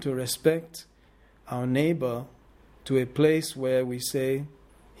begin to respect our neighbor to a place where we say,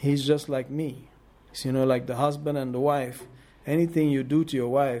 he's just like me. So, like the husband and the wife, anything you do to your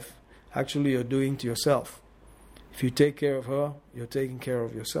wife, actually you're doing to yourself. If you take care of her, you're taking care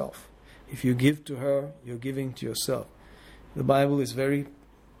of yourself. If you give to her, you're giving to yourself. The Bible is very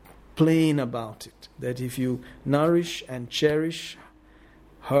plain about it, that if you nourish and cherish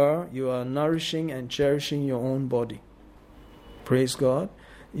her, you are nourishing and cherishing your own body. Praise God.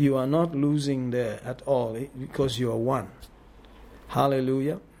 You are not losing there at all, because you are one.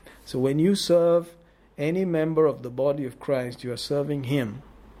 Hallelujah. So when you serve any member of the body of Christ, you are serving him.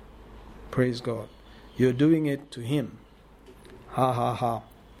 Praise God. You're doing it to him. Ha ha ha.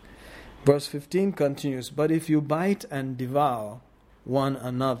 Verse 15 continues, "But if you bite and devour one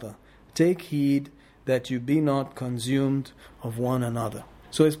another, take heed that you be not consumed of one another."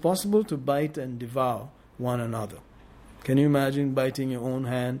 So it's possible to bite and devour one another. Can you imagine biting your own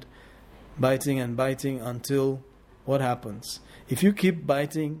hand? Biting and biting until what happens? If you keep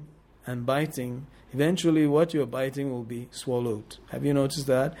biting and biting, eventually what you're biting will be swallowed. Have you noticed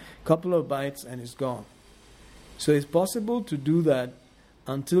that? A couple of bites and it's gone. So it's possible to do that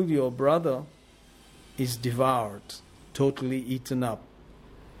until your brother is devoured, totally eaten up.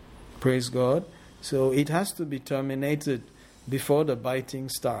 Praise God. So it has to be terminated before the biting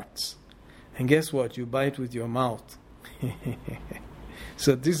starts. And guess what? You bite with your mouth.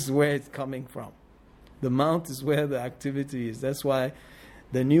 So this is where it's coming from. The mouth is where the activity is. That's why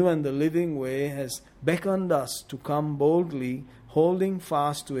the New and the Living Way has beckoned us to come boldly, holding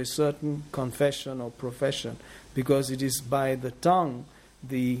fast to a certain confession or profession, because it is by the tongue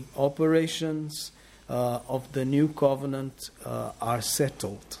the operations of the new covenant are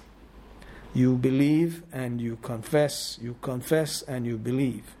settled. You believe and you confess and you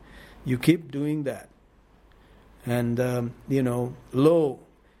believe. You keep doing that. And, lo,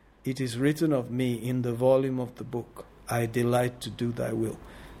 it is written of me in the volume of the book, I delight to do thy will.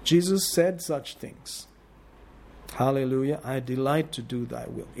 Jesus said such things. Hallelujah. I delight to do thy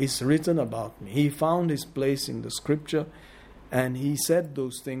will. It's written about me. He found his place in the scripture, and he said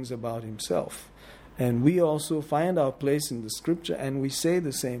those things about himself. And we also find our place in the scripture, and we say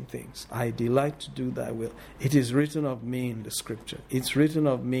the same things. I delight to do thy will. It is written of me in the scripture. It's written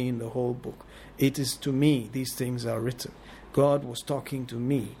of me in the whole book. It is to me these things are written. God was talking to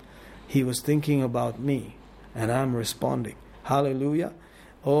me. He was thinking about me, and I'm responding. Hallelujah.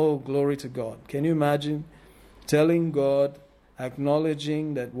 Oh, glory to God. Can you imagine telling God,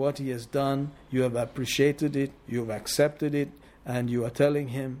 acknowledging that what he has done, you have appreciated it, you have accepted it, and you are telling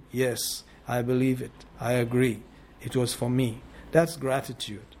him, yes, I believe it. I agree. It was for me. That's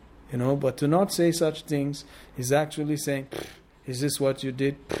gratitude. But to not say such things is actually saying, is this what you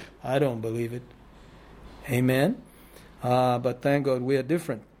did? I don't believe it. Amen. But thank God we are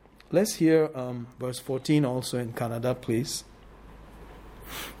different. Let's hear verse 14 also in Kannada, please.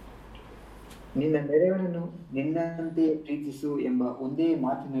 ನಿನ್ನ ನೆರೆಯವನನ್ನು ನಿನ್ನಂತೆಯೇ ಪ್ರೀತಿಸು ಎಂಬ ಒಂದೇ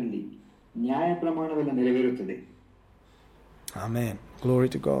ಮಾತಿನಲ್ಲಿ ನ್ಯಾಯ ಪ್ರಮಾಣವೆಲ್ಲ ನೆರವೇರುತ್ತದೆ. Amen. Glory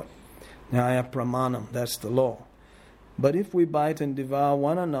to God. Nyaya pramanam, that's the law. But if we bite and devour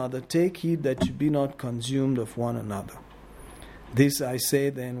one another, take heed that you be not consumed of one another. This I say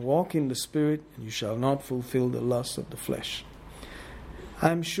then, walk in the Spirit, and you shall not fulfill the lusts of the flesh.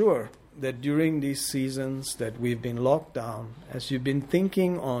 I'm sure that during these seasons that we've been locked down, as you've been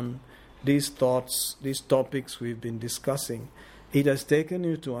thinking on these thoughts, these topics we've been discussing, it has taken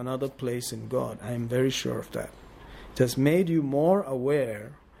you to another place in God. I'm very sure of that. It has made you more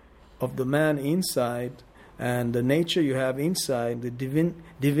aware of the man inside and the nature you have inside, the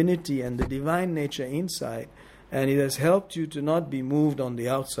divinity and the divine nature inside, and it has helped you to not be moved on the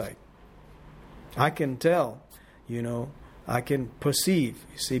outside. I can tell, I can perceive,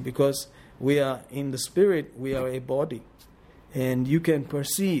 because we are in the spirit, we are a body, and you can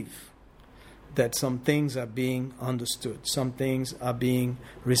perceive that some things are being understood, some things are being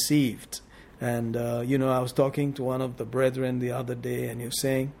received. And, I was talking to one of the brethren the other day, and he was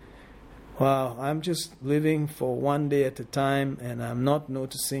saying, wow, I'm just living for one day at a time, and I'm not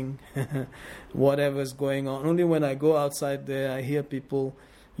noticing whatever's going on. Only when I go outside there, I hear people,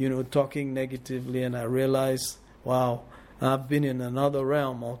 talking negatively, and I realize, wow, I've been in another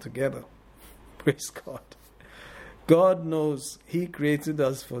realm altogether. Praise God. God knows He created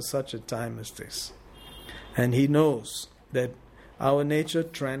us for such a time as this. And He knows that our nature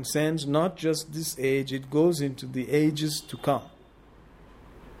transcends not just this age, it goes into the ages to come.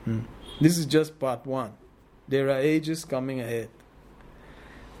 This is just part one. There are ages coming ahead.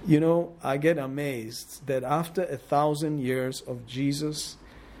 I get amazed that after 1,000 years of Jesus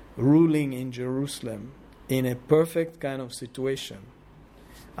ruling in Jerusalem in a perfect kind of situation,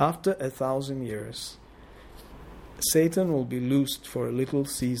 after 1,000 years, Satan will be loosed for a little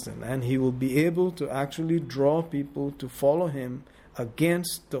season, and he will be able to actually draw people to follow him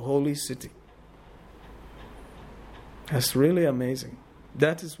against the holy city. That's really amazing.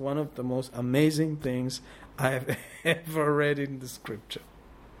 That is one of the most amazing things I have ever read in the scripture.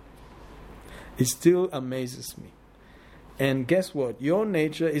 It still amazes me. And guess what? Your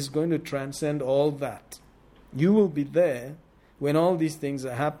nature is going to transcend all that. You will be there when all these things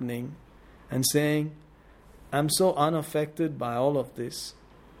are happening and saying, I'm so unaffected by all of this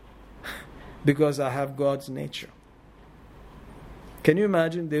because I have God's nature. Can you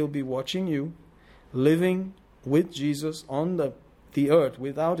imagine? They'll be watching you living with Jesus on the earth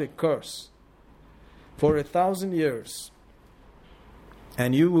without a curse for 1,000 years.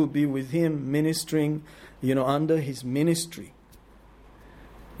 And you will be with Him ministering, under His ministry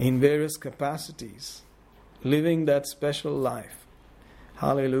in various capacities, living that special life.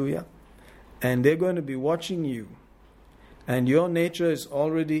 Hallelujah. And they're going to be watching you. And your nature is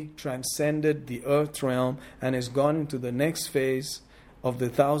already transcended the earth realm and has gone into the next phase of the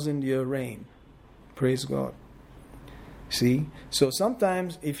 1,000-year reign. Praise God. See? So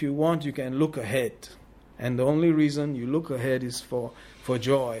sometimes if you want, you can look ahead. And the only reason you look ahead is for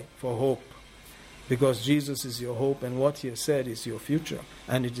joy, for hope. Because Jesus is your hope, and what He has said is your future.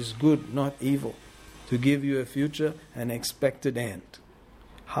 And it is good, not evil, to give you a future and expected end.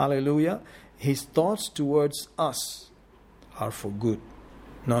 Hallelujah. His thoughts towards us are for good,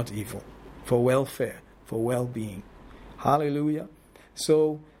 not evil, for welfare, for well-being. Hallelujah.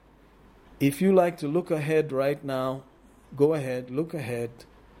 So, if you like to look ahead right now, go ahead, look ahead,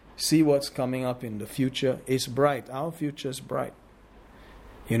 see what's coming up in the future. It's bright. Our future is bright.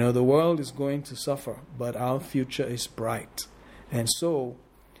 The world is going to suffer, but our future is bright. And so,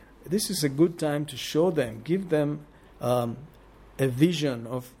 this is a good time to show them, give them a vision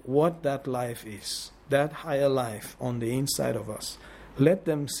of what that life is, that higher life on the inside of us. Let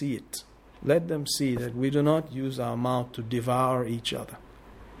them see it. Let them see that we do not use our mouth to devour each other.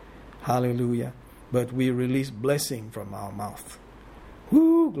 Hallelujah. But we release blessing from our mouth.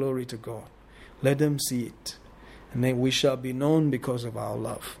 Woo, glory to God. Let them see it. And then we shall be known because of our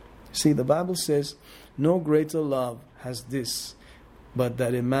love. See, the Bible says, no greater love has this, but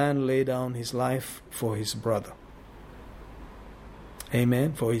that a man lay down his life for his brother.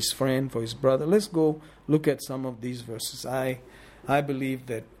 Amen. For his friend, for his brother. Let's go look at some of these verses. I believe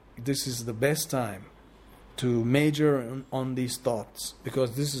that this is the best time to major on these thoughts,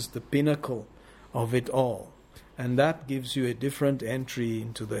 because this is the pinnacle of it all. And that gives you a different entry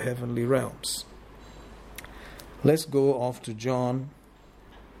into the heavenly realms. Let's go off to John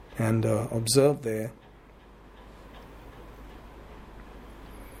and observe there.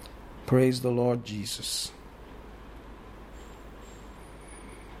 Praise the Lord Jesus.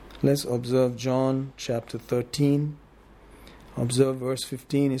 Let's observe John chapter 13. Observe verse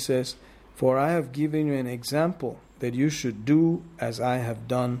 15. It says, "For I have given you an example that you should do as I have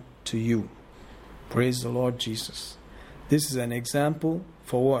done to you." Praise the Lord Jesus. This is an example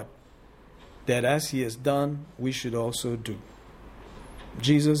for what? That as He has done, we should also do.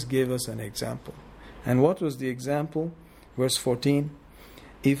 Jesus gave us an example. And what was the example? Verse 14.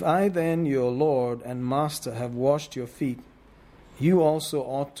 "If I then, your Lord and Master, have washed your feet, you also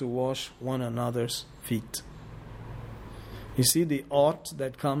ought to wash one another's feet. You see the ought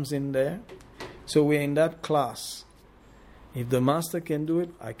that comes in there? So we're in that class. If the master can do it,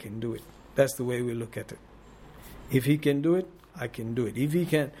 I can do it. That's the way we look at it. If he can do it, I can do it.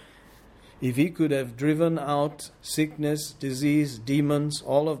 If he could have driven out sickness, disease, demons,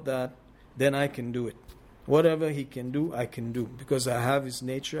 all of that, then I can do it. Whatever he can do, I can do. Because I have his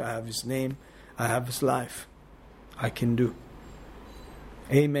nature, I have his name, I have his life. I can do.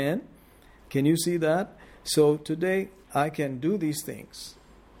 Amen. Can you see that? So today I can do these things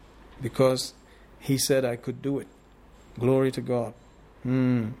because he said I could do it. Glory to God.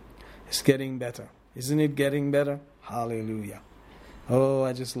 It's getting better. Isn't it getting better? Hallelujah. Oh,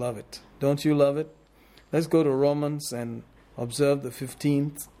 I just love it. Don't you love it? Let's go to Romans and observe the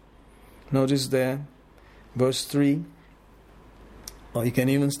 15th. Notice there, verse 3. Or you can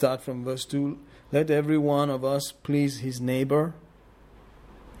even start from verse 2. Let every one of us please his neighbor.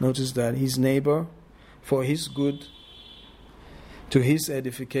 Notice that, his neighbor, for his good, to his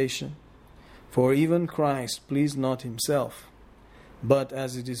edification. For even Christ pleased not himself, but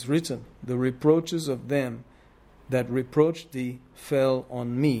as it is written, the reproaches of them that reproached thee fell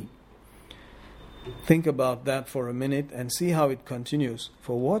on me. Think about that for a minute and see how it continues.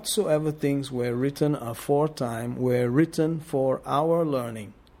 For whatsoever things were written aforetime were written for our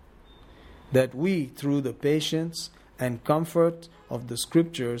learning, that we, through the patience and comfort of the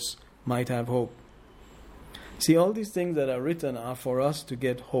Scriptures, might have hope. See, all these things that are written are for us to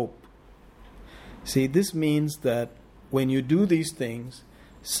get hope. See, this means that when you do these things,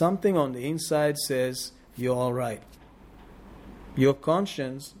 something on the inside says you're all right. Your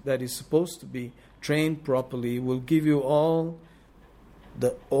conscience, that is supposed to be trained properly, will give you all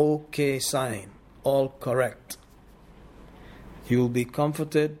the okay sign, all correct. You will be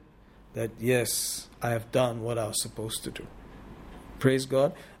comforted that, yes, I have done what I was supposed to do. Praise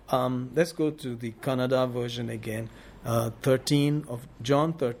God. Let's go to the Kannada version again, 13 of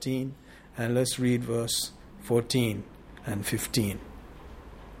John 13, and let's read verse 14 and 15.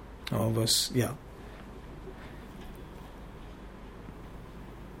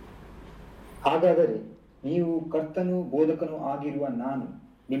 ಹಾಗಾದರೆ ನೀವು ಕರ್ತನೂ ಬೋಧಕನೂ ಆಗಿರುವ ನಾನು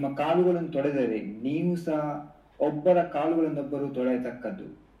ನಿಮ್ಮ ಕಾಲುಗಳನ್ನು ತೊಳೆದರೆ ನೀವು ಸಹ ಒಬ್ಬರ ಕಾಲುಗಳನ್ನೊಬ್ಬರು ತೊಳೆಯತಕ್ಕದ್ದು.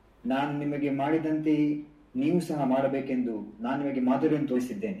 ನಾನು ನಿಮಗೆ ಮಾಡಿದಂತೆಯೇ ನೀವು ಸಹ ಮಾಡಬೇಕೆಂದು ನಾನು ನಿಮಗೆ ಮಾದರಿಯನ್ನು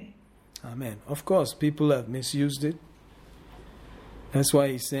ತೋರಿಸಿದ್ದೇನೆ. Amen. Of course, people have misused it. That's why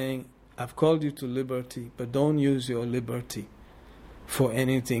he's saying, I've called you to liberty, but don't use your liberty for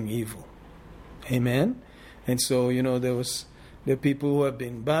anything evil. Amen. And so, there are people who have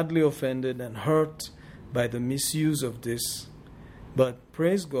been badly offended and hurt by the misuse of this. But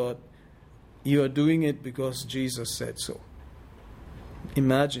praise God, you are doing it because Jesus said so.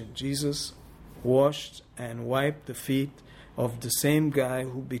 Imagine, Jesus washed and wiped the feet of the same guy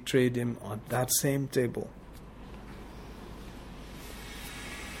who betrayed him on that same table.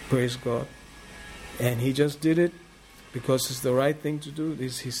 Praise God. And he just did it because it's the right thing to do.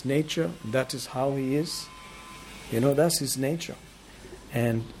 This is his nature. That is how he is. That's his nature.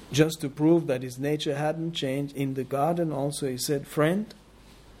 And just to prove that his nature hadn't changed, in the garden also he said, friend.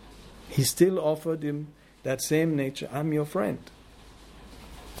 He still offered him that same nature. I'm your friend.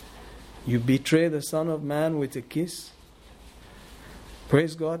 You betray the Son of Man with a kiss.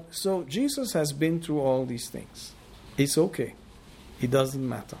 Praise God. So Jesus has been through all these things. It's okay. It doesn't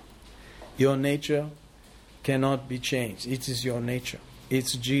matter. Your nature cannot be changed. It is your nature.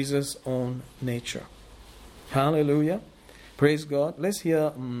 It's Jesus' own nature. Hallelujah. Praise God. Let's hear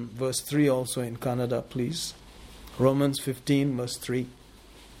verse 3 also in Kannada, please. Romans 15, verse 3.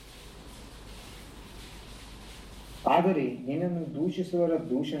 ಆದರೆ ನಿನ್ನನ್ನು ದೂಷಿಸುವವರ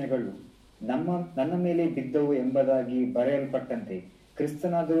ದೂಷಣೆಗಳು ನನ್ನ ಮೇಲೆ ಬಿದ್ದವು ಎಂಬುದಾಗಿ ಬರೆಯಲ್ಪಟ್ಟಂತೆ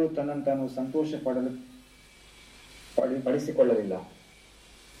ಕ್ರಿಸ್ತನಾದರೂ ತನ್ನನ್ನು ತಾನು ಸಂತೋಷ ಪಡಿಸಿಕೊಳ್ಳಲಿಲ್ಲ.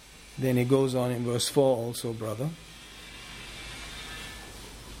 Then he goes on in verse 4 also, brother.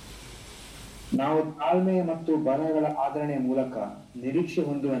 ನಾವು ತಾಳ್ಮೆ ಮತ್ತು ಬರಹಗಳ ಆಧರಣೆಯ ಮೂಲಕ ನಿರೀಕ್ಷೆ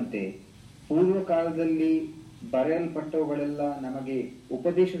ಹೊಂದುವಂತೆ ಪೂರ್ವ ಕಾಲದಲ್ಲಿ ಬರೆಯಲ್ಪಟ್ಟವುಗಳೆಲ್ಲ ನಮಗೆ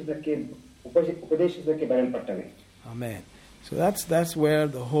ಉಪದೇಶಿಸುವುದಕ್ಕೆ ಬರೆಯಲ್ಪಟ್ಟವೆ. Amen. So that's where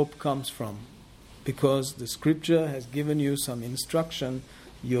the hope comes from, because the Scripture has given you some instruction.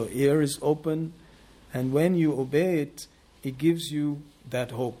 Your ear is open, and when you obey it, it gives you that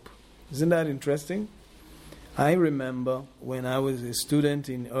hope. Isn't that interesting? I remember when I was a student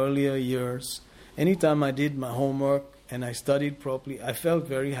in earlier years, anytime I did my homework and I studied properly, I felt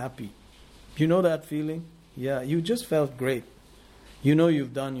very happy. You know that feeling? Yeah, you just felt great.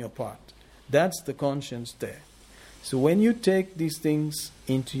 You've done your part. That's the conscience there. So when you take these things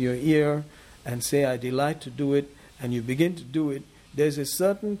into your ear and say, I delight to do it, and you begin to do it, there's a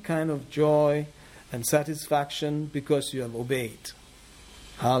certain kind of joy and satisfaction because you have obeyed.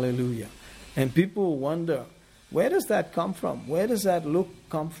 Hallelujah. And people wonder, where does that come from? Where does that look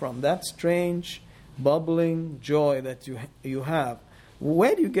come from? That strange, bubbling joy that you have.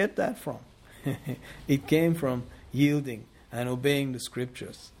 Where do you get that from? It came from yielding and obeying the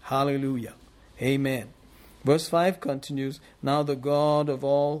scriptures. Hallelujah. Amen. Verse 5 continues, now the God of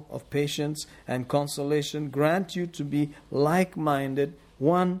all of patience and consolation grant you to be like-minded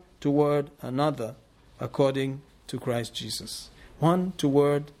one toward another according to Christ Jesus. One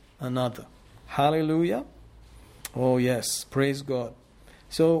toward another. Hallelujah. Oh yes, praise God.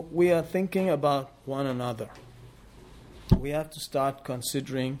 So we are thinking about one another. We have to start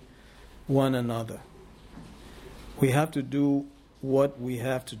considering one another. We have to do what we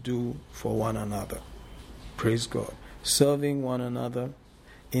have to do for one another. Praise God. Serving one another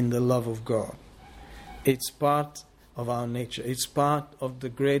in the love of God. It's part of our nature. It's part of the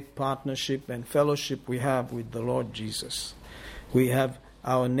great partnership and fellowship we have with the Lord Jesus. We have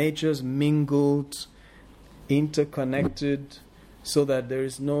our natures mingled, interconnected, so that there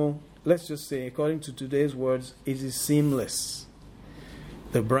is no, let's just say, according to today's words, it is seamless.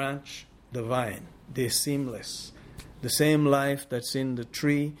 The branch, the vine, they're seamless. The same life that's in the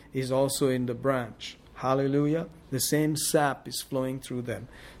tree is also in the branch. Hallelujah. The same sap is flowing through them.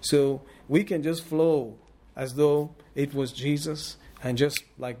 So we can just flow as though it was Jesus and just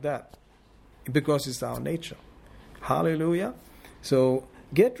like that, because it's our nature. Hallelujah. So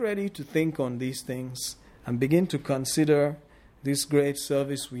get ready to think on these things and begin to consider this great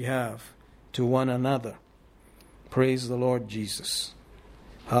service we have to one another. Praise the Lord Jesus.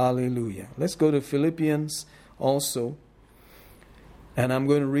 Hallelujah. Let's go to Philippians also. And I'm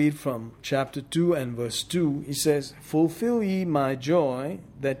going to read from chapter 2 and verse 2. He says, fulfill ye my joy,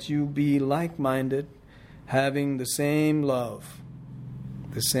 that you be like-minded, having the same love,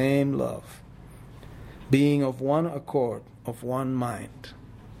 being of one accord, of one mind.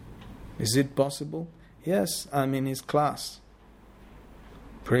 Is it possible? Yes, I'm in his class.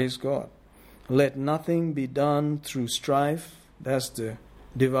 Praise God. Let nothing be done through strife, that's the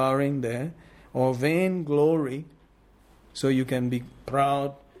devouring there, or vain glory, so you can be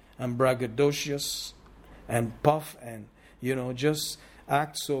proud and braggadocious and puff and, just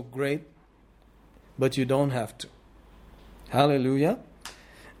act so great, but you don't have to. Hallelujah.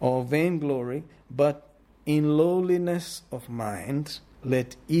 Or vain glory, but in lowliness of mind,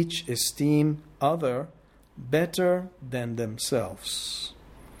 let each esteem other better than themselves.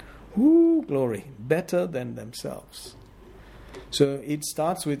 Ooh, glory. Better than themselves. So it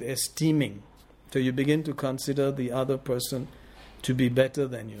starts with esteeming. So you begin to consider the other person to be better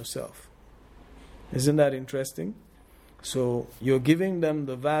than yourself. Isn't that interesting? So you're giving them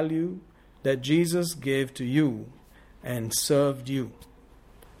the value that Jesus gave to you and served you.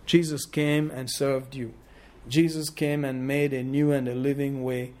 Jesus came and served you. Jesus came and made a new and a living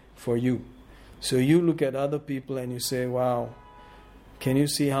way for you. So you look at other people and you say, wow, can you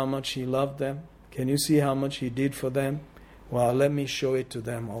see how much he loved them? Can you see how much he did for them? Well, let me show it to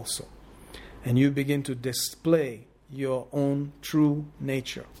them also. And you begin to display your own true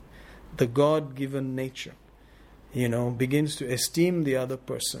nature, the God-given nature. Begins to esteem the other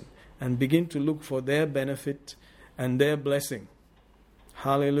person and begin to look for their benefit and their blessing.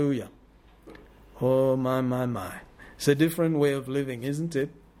 Hallelujah. Oh, my. It's a different way of living, isn't it?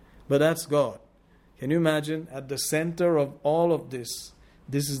 But that's God. Can you imagine? At the center of all of this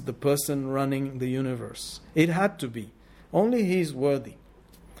is the person running the universe. It had to be. Only he is worthy.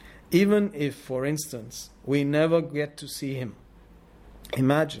 Even if, for instance, we never get to see him.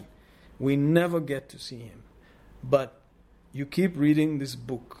 Imagine, we never get to see him. But you keep reading this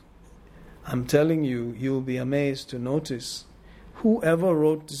book. I'm telling you, you'll be amazed to notice whoever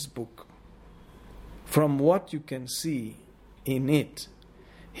wrote this book, from what you can see in it,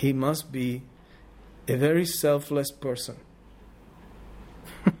 he must be a very selfless person.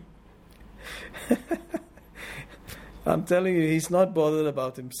 I'm telling you, he's not bothered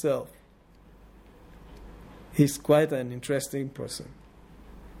about himself. He's quite an interesting person.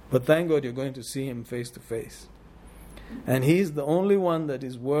 But thank God you're going to see him face to face. And he's the only one that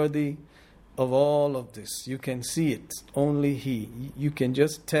is worthy of all of this. You can see it. Only he. You can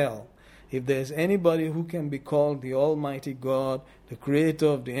just tell. If there's anybody who can be called the Almighty God, the creator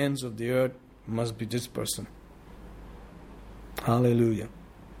of the ends of the earth, must be this person. Hallelujah.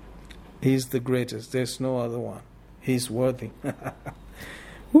 He's the greatest. There's no other one. He's worthy.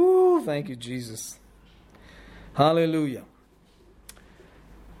 Woo, thank you, Jesus. Hallelujah.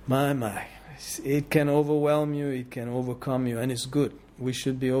 My. It can overwhelm you. It can overcome you. And it's good. We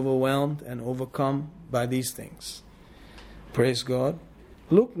should be overwhelmed and overcome by these things. Praise God.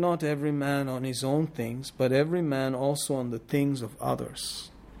 Look not every man on his own things, but every man also on the things of others.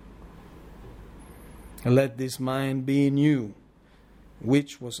 And let this mind be in you,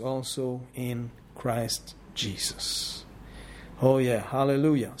 which was also in Christ Jesus. Oh yeah,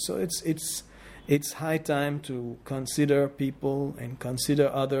 hallelujah. So it's high time to consider people and consider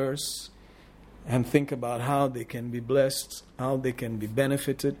others and think about how they can be blessed, how they can be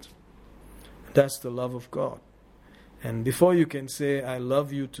benefited. That's the love of God. And before you can say, I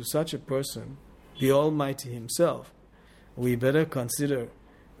love you to such a person, the Almighty Himself, we better consider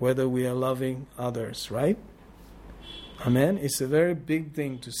whether we are loving others, right? Amen? It's a very big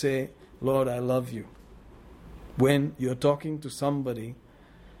thing to say, Lord, I love you, when you're talking to somebody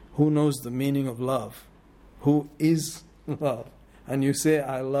who knows the meaning of love, who is love, and you say,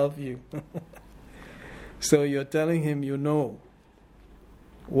 I love you. So you're telling him you know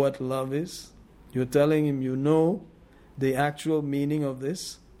what love is. You're telling him you know the actual meaning of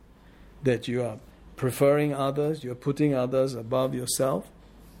this, that you are preferring others, you're putting others above yourself,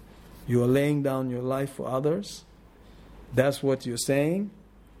 you are laying down your life for others. That's what you're saying.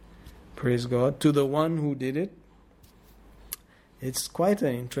 Praise God. To the one who did it. It's quite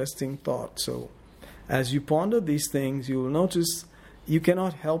an interesting thought. So as you ponder these things, you will notice you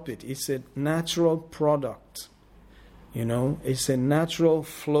cannot help it. It's a natural product. You know, it's a natural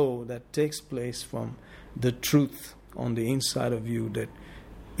flow that takes place from the truth on the inside of you, that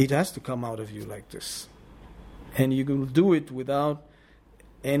it has to come out of you like this. And you will do it without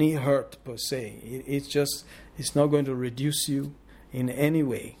any hurt per se. It's not going to reduce you in any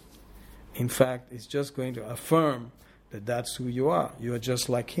way. In fact, it's just going to affirm that that's who you are. You are just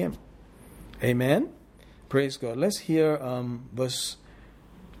like Him. Amen? Praise God. Let's hear verse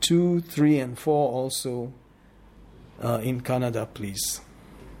 2, 3, and 4 also in Kannada, please.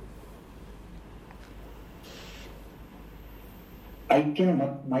 ಐಕ್ಯ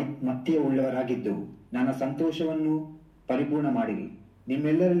ಮತ್ಯ ಉಳ್ಳವರಾಗಿದ್ದು ನನ್ನ ಸಂತೋಷವನ್ನು ಪರಿಪೂರ್ಣ ಮಾಡಿರಿ.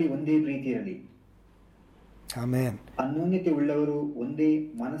 ನಿಮ್ಮೆಲ್ಲರಲ್ಲಿ ಒಂದೇ ಪ್ರೀತಿ ಇರಲಿ. Amen. ಅನ್ಯೋನ್ಯತೆ ಉಳ್ಳವರು ಒಂದೇ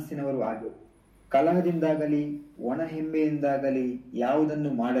ಮನಸ್ಸಿನವರು ಆಗು. ಕಲಹದಿಂದಾಗಲಿ ಒಣ ಹೆಮ್ಮೆಯಿಂದಾಗಲಿ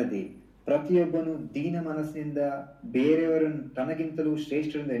ಯಾವುದನ್ನು ಮಾಡದೆ ಪ್ರತಿಯೊಬ್ಬನು ದೀನ ಮನಸ್ಸಿನಿಂದ ಬೇರೆಯವರನ್ನು ತನಗಿಂತಲೂ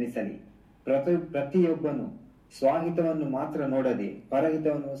ಶ್ರೇಷ್ಠರೆಂದು ಎಣಿಸಲಿ. ಪ್ರತಿಯೊಬ್ಬನು ಸ್ವಹಿತವನ್ನು ಮಾತ್ರ ನೋಡದೆ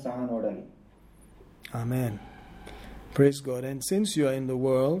ಪರಹಿತವನ್ನು ಸಹ ನೋಡಲಿ. Amen. Praise God. And since you are in the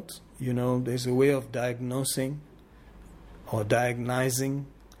world, you know, there's a way of diagnosing or diagnosing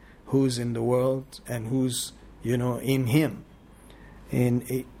who's in the world and who's, you know, in Him. And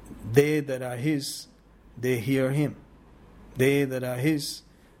they that are His, they hear Him. They that are His,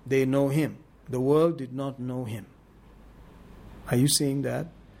 they know Him. The world did not know Him. Are you seeing that?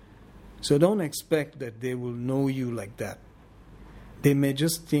 So don't expect that they will know you like that. They may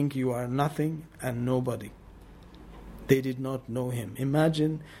just think you are nothing and nobody. They did not know Him.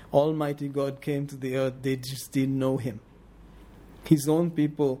 Imagine Almighty God came to the earth, they just didn't know Him. His own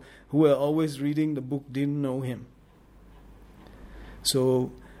people who were always reading the book didn't know Him.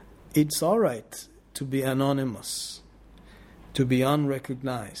 So it's all right to be anonymous, to be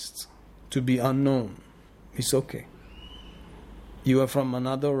unrecognized, to be unknown. It's okay. You are from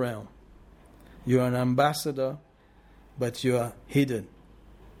another realm. You are an ambassador, but you are hidden.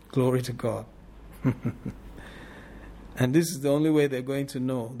 Glory to God. And this is the only way they're going to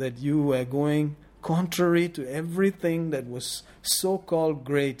know that you were going contrary to everything that was so-called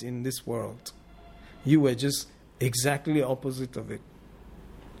great in this world. You were just exactly opposite of it.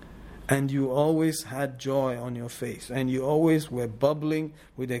 And you always had joy on your face. And you always were bubbling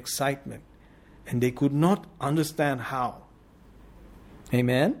with excitement. And they could not understand how.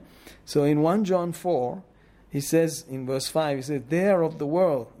 Amen? So in 1 John 4, he says in verse 5, he says, they are of the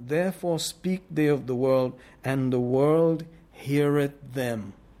world, therefore speak they of the world, and the world heareth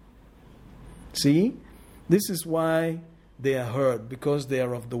them. See, this is why they are heard, because they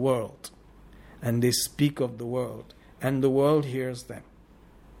are of the world, and they speak of the world, and the world hears them.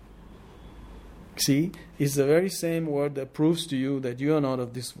 See, it's the very same word that proves to you that you are not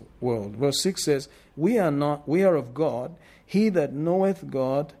of this world. Verse 6 says, we are of God, he that knoweth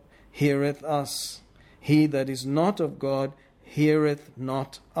God heareth us. He that is not of God heareth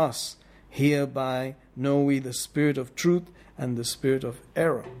not us. Hereby know we the spirit of truth and the spirit of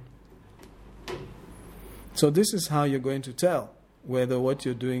error. So this is how you're going to tell whether what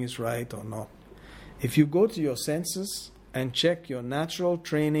you're doing is right or not. If you go to your senses and check your natural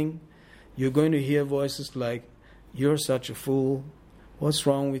training, you're going to hear voices like, you're such a fool, what's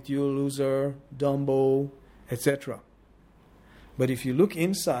wrong with you, loser, dumbo, etc. But if you look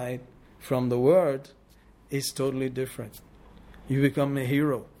inside from the Word, it's totally different. You become a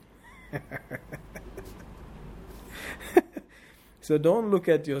hero. So don't look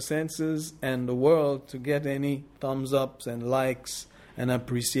at your senses and the world to get any thumbs ups and likes and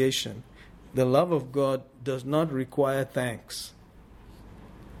appreciation. The love of God does not require thanks.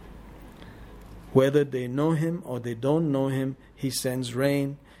 Whether they know Him or they don't know Him, He sends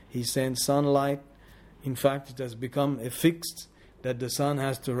rain, He sends sunlight. In fact, it has become a fixed that the sun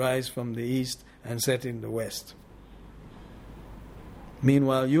has to rise from the east and set in the west.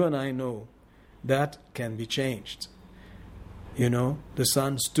 Meanwhile, you and I know that can be changed. The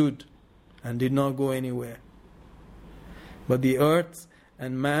sun stood and did not go anywhere. But the earth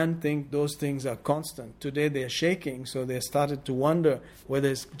and man think those things are constant. Today they are shaking, so they started to wonder whether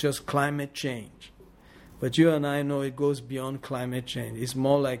it's just climate change. But you and I know it goes beyond climate change. It's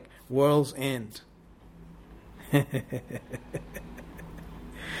more like world's end.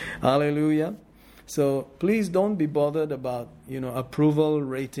 Hallelujah. So please don't be bothered about, approval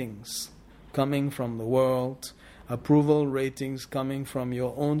ratings coming from the world, approval ratings coming from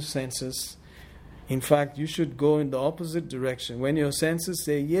your own senses. In fact, you should go in the opposite direction. When your senses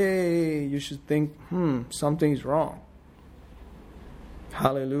say, yay, you should think, something's wrong.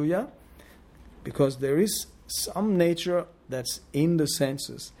 Hallelujah. Because there is some nature that's in the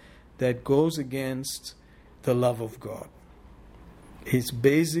senses that goes against the love of God. It's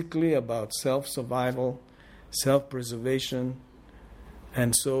basically about self-survival, self-preservation.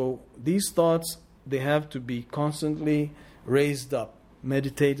 And so these thoughts, they have to be constantly raised up,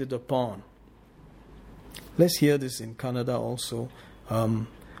 meditated upon. Let's hear this in Kannada also.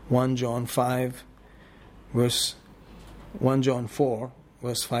 1 John 4,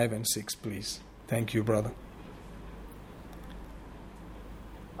 verse 5 and 6, please. Thank you, brother.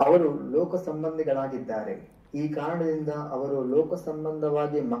 ಅವರು ಲೋಕ ಸಂಬಂಧಿಗಳಾಗಿದ್ದಾರೆ. ಈ ಕಾರಣದಿಂದ ಅವರು ಲೋಕ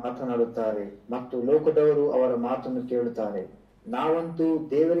ಸಂಬಂಧವಾಗಿ ಮಾತನಾಡುತ್ತಾರೆ ಮತ್ತು ಲೋಕದವರು ಅವರ ಮಾತನ್ನು ಕೇಳುತ್ತಾರೆ. ನಾವಂತೂ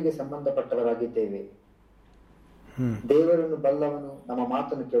ದೇವರಿಗೆ ಸಂಬಂಧಪಟ್ಟವರಾಗಿದ್ದೇವೆ. ದೇವರನ್ನು ಬಲ್ಲವನು ನಮ್ಮ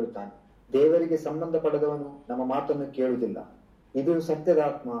ಮಾತನ್ನು ಕೇಳುತ್ತಾನೆ. ದೇವರಿಗೆ ಸಂಬಂಧಪಡದವನು ನಮ್ಮ ಮಾತನ್ನು ಕೇಳುವುದಿಲ್ಲ. ಇದು ಸತ್ಯದ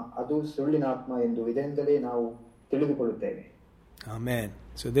ಆತ್ಮ, ಅದು ಸುಳ್ಳಿನ ಆತ್ಮ ಎಂದು ಇದರಿಂದಲೇ ನಾವು ತಿಳಿದುಕೊಳ್ಳುತ್ತೇವೆ. Amen.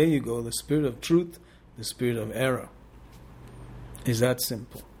 So there you go, the spirit of truth, the spirit of error. Is that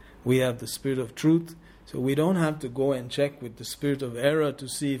simple? We have the spirit of truth, so we don't have to go and check with the spirit of error to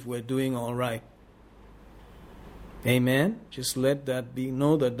see if we're doing all right. Amen? Just let that be,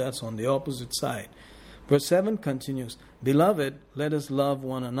 know that that's on the opposite side. Verse 7 continues, Beloved, let us love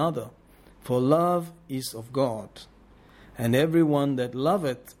one another, for love is of God, and everyone that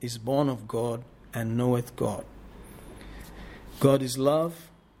loveth is born of God and knoweth God. God is love.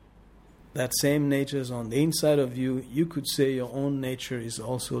 That same nature is on the inside of you. You could say your own nature is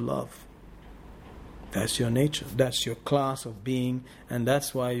also love. That's your nature. That's your class of being. And that's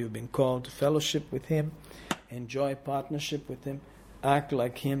why you've been called to fellowship with Him, enjoy partnership with Him, act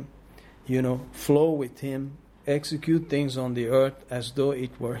like Him, flow with Him, execute things on the earth as though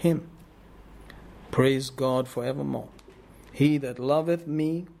it were Him. Praise God forevermore. He that loveth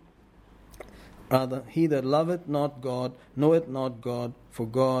not God, knoweth not God, for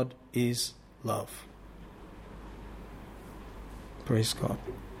God is love. Praise God.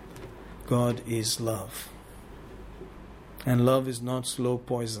 God is love. And love is not slow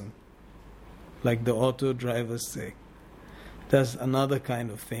poison, like the auto drivers say. That's another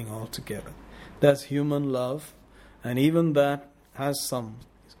kind of thing altogether. That's human love, and even that has some,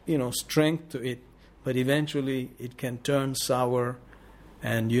 strength to it, but eventually it can turn sour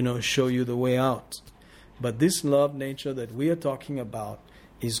and, show you the way out. But this love nature that we are talking about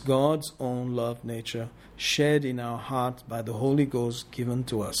is God's own love nature shed in our heart by the Holy Ghost given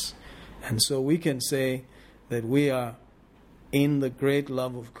to us. And so we can say that we are in the great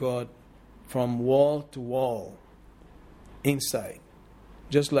love of God from wall to wall, inside.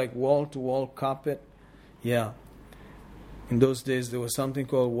 Just like wall-to-wall carpet. Yeah. In those days there was something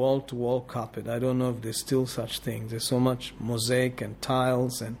called wall-to-wall carpet. I don't know if there's still such things. There's so much mosaic and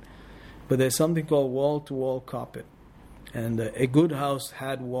tiles, but there's something called wall-to-wall carpet. And a good house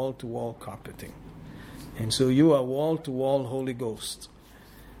had wall-to-wall carpeting. And so you are wall-to-wall Holy Ghost.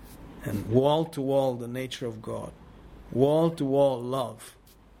 And wall-to-wall the nature of God. Wall-to-wall love.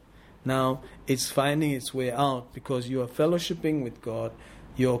 Now, it's finding its way out because you are fellowshipping with God.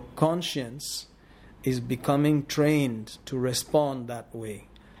 Your conscience is becoming trained to respond that way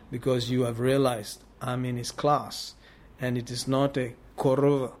because you have realized I'm in His class, and it is not a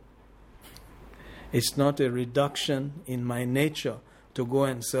korova. It's not a reduction in my nature to go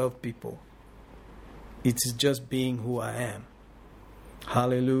and serve people. It's just being who I am.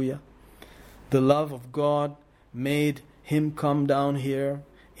 Hallelujah. The love of God made Him come down here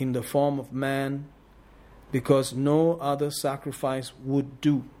in the form of man because no other sacrifice would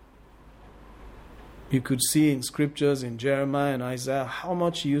do. You could see in scriptures in Jeremiah and Isaiah how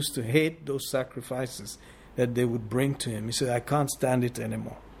much he used to hate those sacrifices that they would bring to him. He said, I can't stand it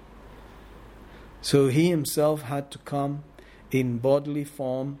anymore. So he himself had to come in bodily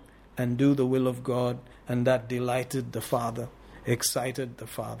form and do the will of God, and that delighted the Father, excited the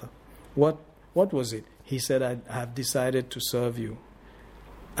Father. What was it? He said, I have decided to serve you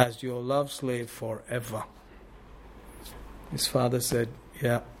as your love slave forever. His Father said,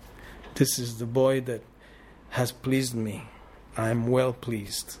 yeah, this is the boy that has pleased me. I am well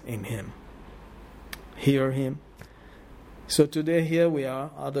pleased in him. Hear him. So today here we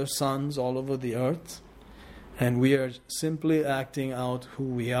are, other sons all over the earth, and we are simply acting out who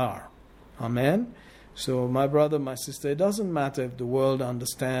we are. Amen? So my brother, my sister, it doesn't matter if the world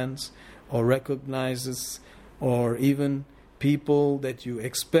understands or recognizes, or even people that you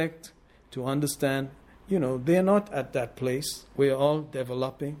expect to understand, they're not at that place. We're all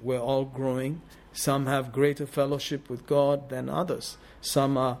developing, we're all growing. Some have greater fellowship with God than others.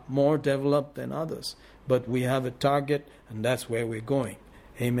 Some are more developed than others. But we have a target, and that's where we're going.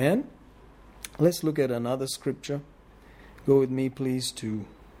 Amen? Let's look at another scripture. Go with me, please, to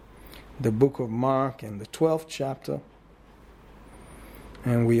the book of Mark and the 12th chapter.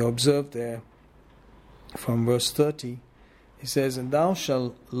 And we observe there from verse 30. He says, and thou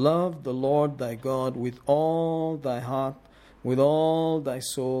shalt love the Lord thy God with all thy heart, with all thy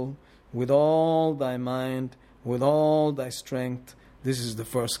soul, with all thy mind, with all thy strength. This is the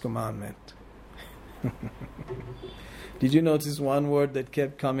first commandment. Did you notice one word that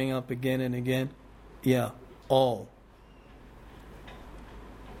kept coming up again and again? Yeah, all.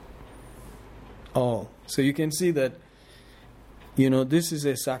 All. So you can see that, this is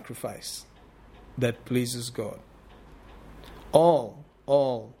a sacrifice that pleases God. All.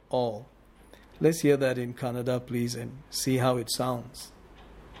 Let's hear that in Kannada, please, and see how it sounds.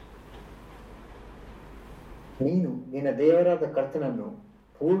 ನೀನು ನಿನ್ನ ದೇವರಾದ ಕರ್ತನನ್ನು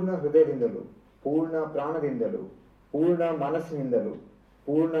ಪೂರ್ಣ ಹೃದಯದಿಂದಲೂ, ಪೂರ್ಣ ಪ್ರಾಣದಿಂದಲೂ, ಪೂರ್ಣ ಮನಸ್ಸಿನಿಂದಲೂ,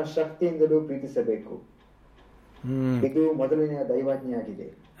 ಪೂರ್ಣ ಶಕ್ತಿಯಿಂದಲೂ ಪ್ರೀತಿಸಬೇಕು. ಇದು ಮೊದಲನೆಯ ದೈವಾಜ್ಞೆಯಾಗಿದೆ.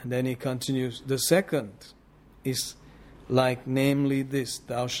 And then he continues, the second is like, namely this,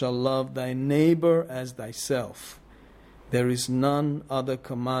 thou shalt love thy neighbor as thyself. There is none other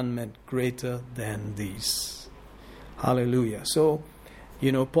commandment greater than these. Hallelujah. So,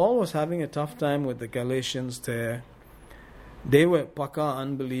 Paul was having a tough time with the Galatians there. They were paka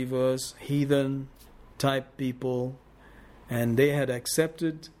unbelievers, heathen type people, and they had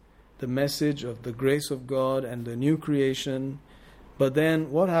accepted the message of the grace of God and the new creation. But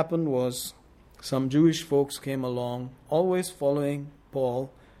then what happened was some Jewish folks came along, always following Paul,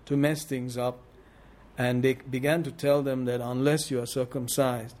 to mess things up, and they began to tell them that unless you are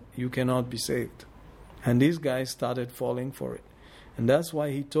circumcised, you cannot be saved. And these guys started falling for it. And that's why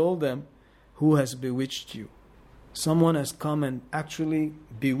he told them, who has bewitched you? Someone has come and actually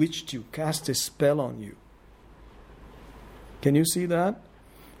bewitched you, cast a spell on you. Can you see that?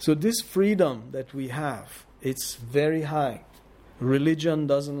 So this freedom that we have, it's very high. Religion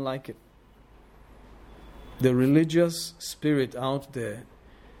doesn't like it. The religious spirit out there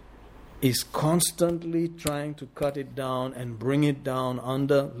is constantly trying to cut it down and bring it down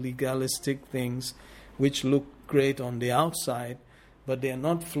under legalistic things which look great on the outside, but they are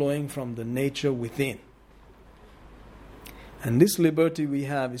not flowing from the nature within. And this liberty we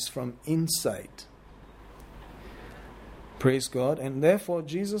have is from inside. Praise God. And therefore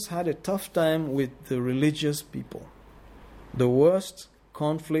Jesus had a tough time with the religious people. The worst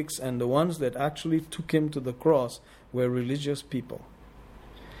conflicts and the ones that actually took him to the cross were religious people.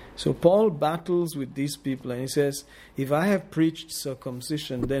 So Paul battles with these people and he says, if I have preached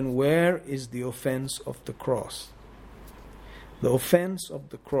circumcision, then where is the offense of the cross? The offense of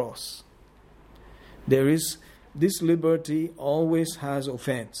the cross. There is, this liberty always has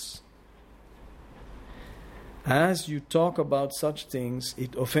offense. As you talk about such things,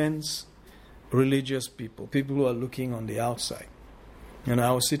 it offends religious people, people who are looking on the outside. And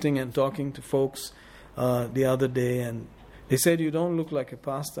I was sitting and talking to folks the other day, and they said, you don't look like a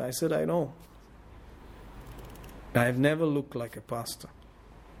pastor. I said, I know. I've never looked like a pastor.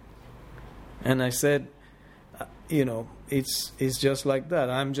 And I said, it's just like that.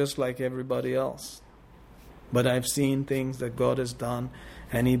 I'm just like everybody else. But I've seen things that God has done,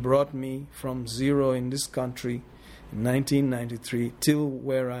 and He brought me from zero in this country in 1993 till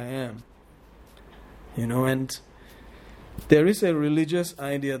where I am. And there is a religious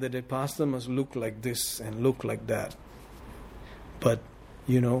idea that a pastor must look like this and look like that. But,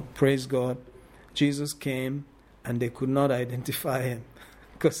 praise God, Jesus came and they could not identify Him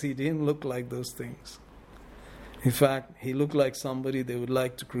because He didn't look like those things. In fact, He looked like somebody they would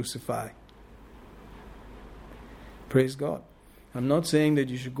like to crucify. Praise God. I'm not saying that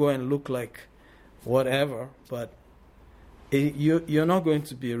you should go and look like whatever, but you're not going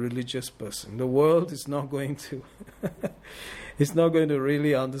to be a religious person. The world is not going to it's not going to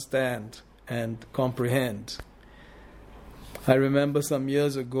really understand and comprehend. I remember some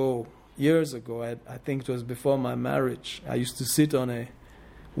years ago, I think it was before my marriage, I used to sit on a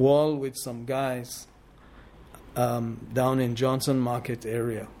wall with some guys down in Johnson Market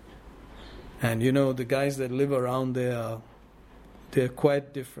area. And you know, the guys that live around there, they're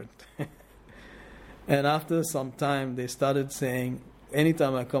quite different. And after some time, they started saying,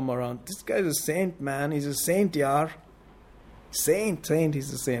 anytime I come around, this guy's a saint, man. He's a saint, yar. Saint,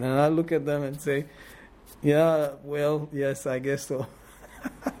 he's a saint. And I look at them and say, yeah, well, yes, I guess so.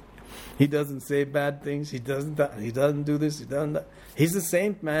 He doesn't say bad things. He doesn't do this. He doesn't that. He's a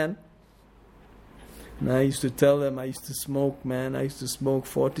saint, man. And I used to tell them I used to smoke, man. I used to smoke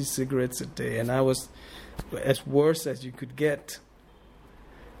 40 cigarettes a day. And I was as worse as you could get.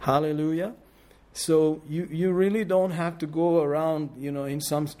 Hallelujah. So you really don't have to go around, in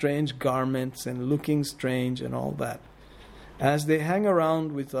some strange garments and looking strange and all that. As they hang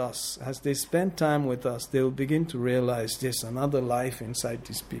around with us, as they spend time with us, they'll begin to realize there's another life inside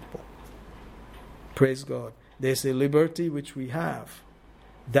these people. Praise God. There's a liberty which we have.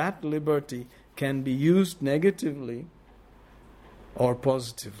 That liberty can be used negatively or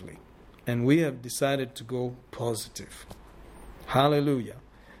positively. And we have decided to go positive. Hallelujah.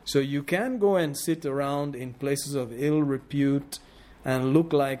 So you can go and sit around in places of ill repute and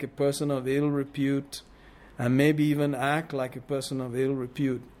look like a person of ill repute and maybe even act like a person of ill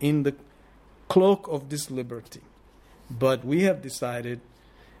repute in the cloak of this liberty. But we have decided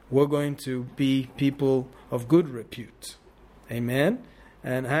we're going to be people of good repute. Amen?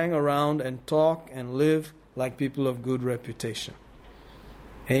 And hang around and talk and live like people of good reputation.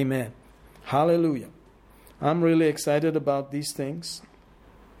 Amen. Hallelujah. I'm really excited about these things.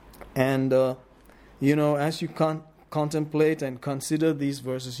 And, as you contemplate and consider these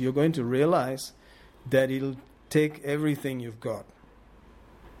verses, you're going to realize that it'll take everything you've got.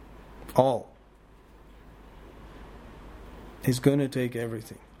 All. It's going to take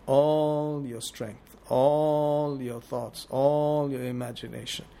everything. All your strength, all your thoughts, all your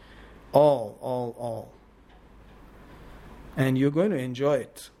imagination. All. And you're going to enjoy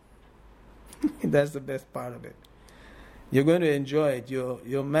it. That's the best part of it. You're going to enjoy it.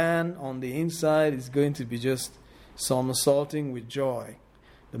 Your man on the inside is going to be just somersaulting with joy.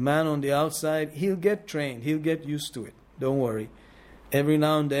 The man on the outside, he'll get trained. He'll get used to it. Don't worry. Every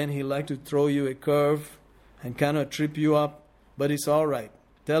now and then he'll like to throw you a curve and kind of trip you up. But it's all right.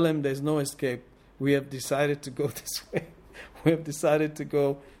 Tell him there's no escape. We have decided to go this way. We have decided to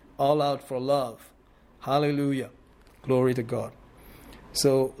go all out for love. Hallelujah. Glory to God.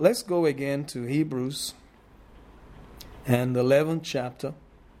 So let's go again to Hebrews and the 11th chapter.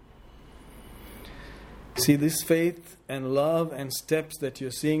 See, this faith and love and steps that you're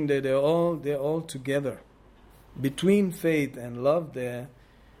seeing there, they're all together. Between faith and love there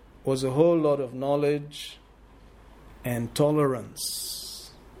was a whole lot of knowledge and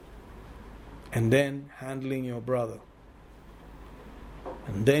tolerance. And then handling your brother.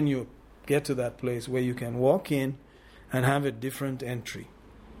 And then you get to that place where you can walk in and have a different entry.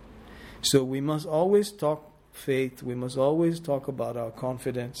 So we must always talk faith. We must always talk about our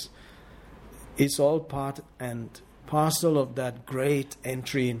confidence. It's all part and parcel of that great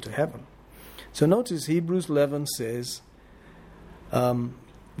entry into heaven. So notice Hebrews 11 says,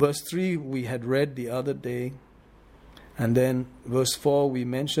 verse 3 we had read the other day, and then verse 4 we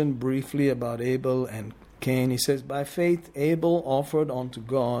mentioned briefly about Abel and Cain. He says, by faith Abel offered unto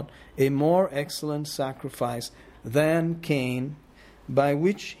God a more excellent sacrifice than Cain, by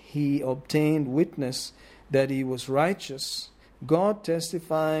which he obtained witness that he was righteous, God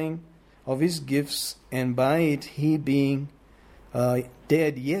testifying of his gifts, and by it he being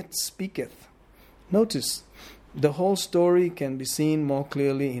dead yet speaketh. Notice, the whole story can be seen more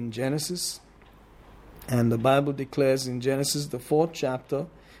clearly in Genesis. And the Bible declares in Genesis, the 4th chapter,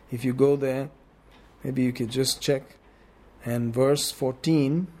 if you go there, maybe you could just check, and verse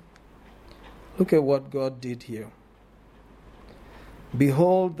 14, look at what God did here.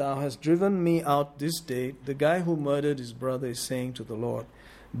 Behold, thou hast driven me out this day. The guy who murdered his brother is saying to the Lord,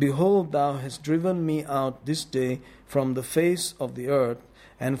 behold, thou hast driven me out this day from the face of the earth,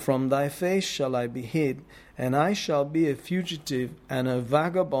 and from thy face shall I be hid, and I shall be a fugitive and a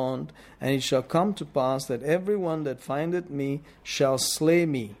vagabond, and it shall come to pass that every one that findeth me shall slay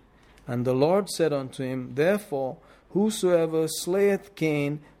me. And the Lord said unto him, therefore, whosoever slayeth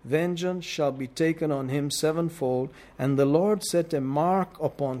Cain, vengeance shall be taken on him sevenfold. And the Lord set a mark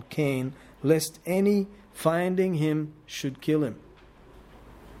upon Cain, lest any finding him should kill him.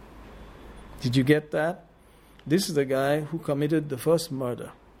 Did you get that? This is the guy who committed the first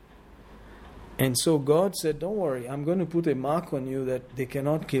murder. And so God said, don't worry, I'm going to put a mark on you that they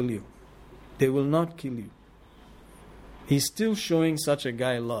cannot kill you. They will not kill you. He's still showing such a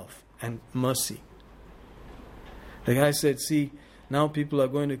guy love and mercy. The guy said, see, now people are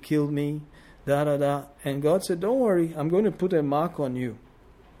going to kill me, And God said, don't worry, I'm going to put a mark on you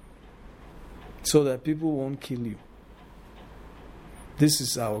so that people won't kill you. This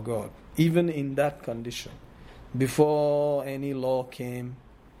is our God. Even in that condition, before any law came,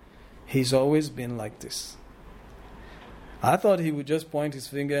 He's always been like this. I thought He would just point His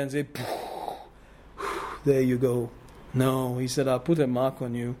finger and say, there you go. No, He said, I'll put a mark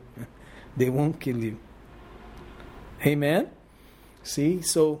on you. They won't kill you. Amen? See,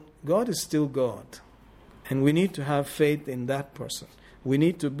 so God is still God. And we need to have faith in that person. We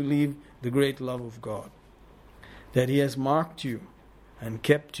need to believe the great love of God. That He has marked you and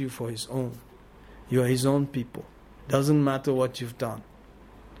kept you for His own. You are His own people. Doesn't matter what you've done.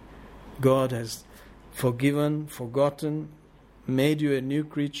 God has forgiven, forgotten, made you a new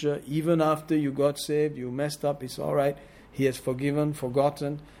creature. Even after you got saved, you messed up, it's all right. He has forgiven,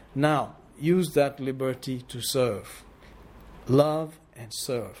 forgotten. Now, use that liberty to serve. Love and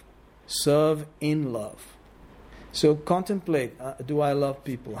serve. Serve in love. So contemplate, do I love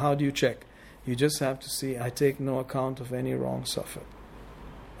people? How do you check? You just have to see, I take no account of any wrong suffered.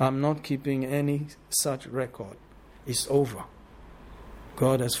 I'm not keeping any such record. It's over.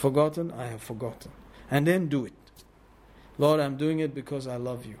 God has forgotten, I have forgotten. And then do it. Lord, I'm doing it because I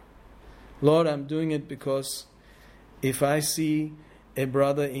love you. Lord, I'm doing it because if I see a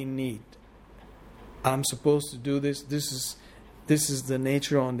brother in need, I'm supposed to do this. This is the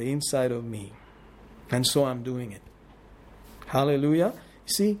nature on the inside of me. And so I'm doing it. Hallelujah.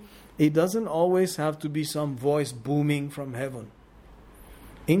 See, it doesn't always have to be some voice booming from heaven.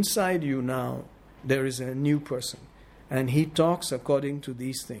 Inside you now, there is a new person. And he talks according to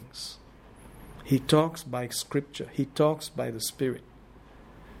these things. He talks by Scripture. He talks by the Spirit.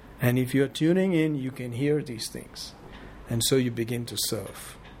 And if you're tuning in, you can hear these things. And so you begin to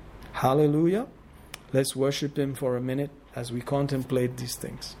serve. Hallelujah. Let's worship Him for a minute as we contemplate these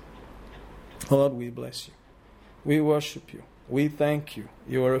things. Lord, we bless you. We worship you. We thank you.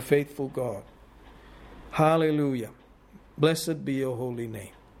 You are a faithful God. Hallelujah. Blessed be your holy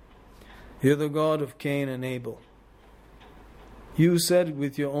name. You're the God of Cain and Abel. You said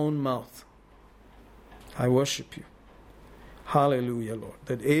with your own mouth, I worship you. Hallelujah, Lord.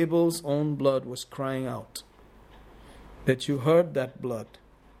 That Abel's own blood was crying out. That you heard that blood.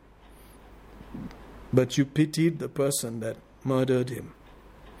 But you pitied the person that murdered him.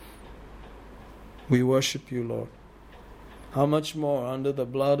 We worship you, Lord. How much more under the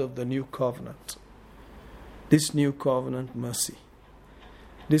blood of the new covenant. This new covenant mercy.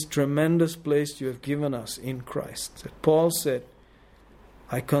 This tremendous place you have given us in Christ. That Paul said,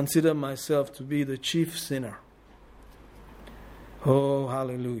 I consider myself to be the chief sinner. Oh,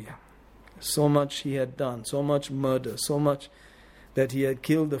 hallelujah. So much he had done, so much murder, so much that he had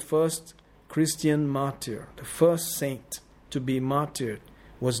killed the first Christian martyr, the first saint to be martyred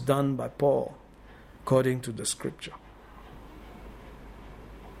was done by Paul, according to the Scripture.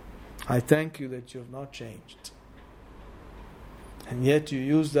 I thank you that you have not changed. And yet you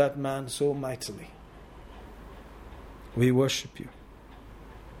use that man so mightily. We worship you.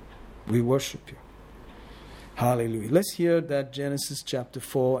 We worship you. Hallelujah. Let's hear that Genesis chapter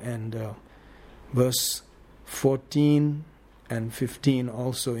 4 and verse 14 and 15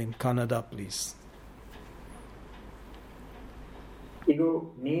 also in Kannada, please. ಇಗೋ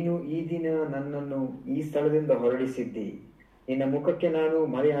ನೀನು ಈ ದಿನ ನನ್ನನ್ನು ಈ ಸ್ಥಳದಿಂದ ಹೊರಡಿಸಿದ್ದಿ. ನಿನ್ನ ಮುಖಕ್ಕೆ ನಾನು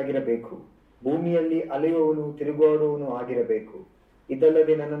ಮರೆಯಾಗಿರಬೇಕು. ಭೂಮಿಯಲ್ಲಿ ಅಲೆಯುವವನು ತಿರುಗಾಡುವವನು ಆಗಿರಬೇಕು.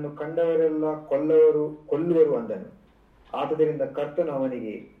 ಇದಲ್ಲದೆ ನನ್ನನ್ನು ಕಂಡವರೆಲ್ಲ ಕೊಲ್ಲುವರು ಅಂದನು. ಆದುದರಿಂದ ಕರ್ತನು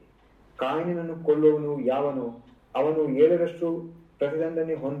ಅವನಿಗೆ, ಕಾಯಿನನನ್ನು ಕೊಲ್ಲುವವನು ಯಾವನು? ಅವನು 7ರಷ್ಟು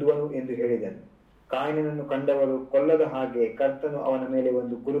ಪ್ರತಿದಂಡನೆ ಹೊಂದುವನು ಎಂದು ಹೇಳಿದನು. ಕಾಯಿನನನ್ನು ಕಂಡವರು ಕೊಲ್ಲದ ಹಾಗೆ ಕರ್ತನು ಅವನ ಮೇಲೆ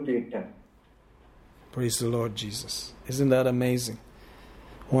ಒಂದು ಗುರುತು ಇಟ್ಟನು. Praise the Lord Jesus. Isn't that amazing?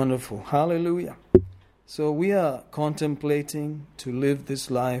 Wonderful. Hallelujah. So we are contemplating to live this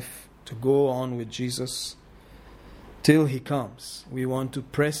life, to go on with Jesus till He comes. We want to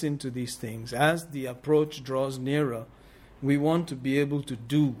press into these things. As the approach draws nearer, we want to be able to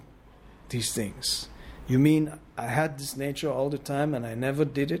do these things. You mean I had this nature all the time and I never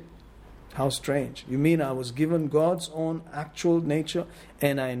did it? How strange. You mean I was given God's own actual nature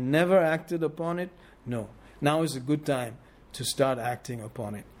and I never acted upon it? No. Now is a good time to start acting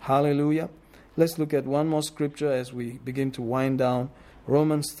upon it. Hallelujah. Let's look at one more scripture as we begin to wind down.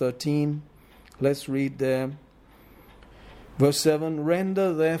 Romans 13. Let's read there. Verse 7,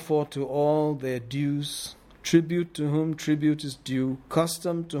 render therefore to all their dues, tribute to whom tribute is due,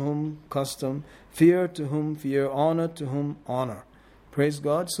 custom to whom custom, fear to whom fear, honor to whom honor. Praise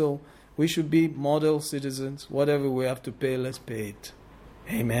God. So we should be model citizens. Whatever we have to pay, let's pay it.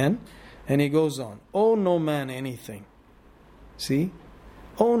 Amen. And he goes on, owe no man anything. See?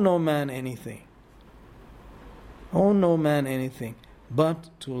 Owe no man anything. Owe no man anything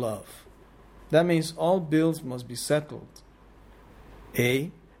but to love. That means all bills must be settled.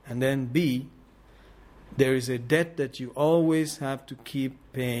 A, and then B, there is a debt that you always have to keep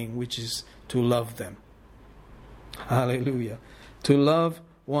paying, which is to love them. Hallelujah. To love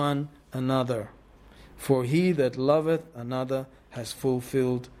one another. For he that loveth another has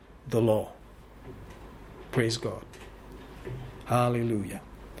fulfilled the law. Praise God. Hallelujah.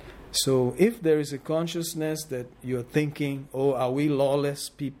 So if there is a consciousness that you're thinking, oh, are we lawless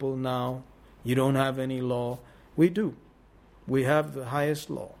people now? You don't have any law. We do. We have the highest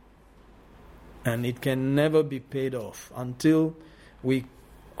law. And it can never be paid off until we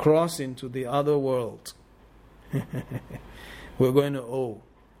cross into the other world. We're going to owe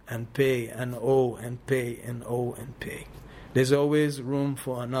and pay and owe and pay and owe and pay. There's always room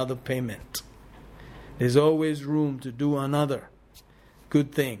for another payment. There's always room to do another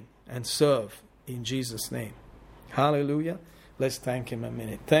good thing and serve in Jesus' name. Hallelujah. Let's thank Him a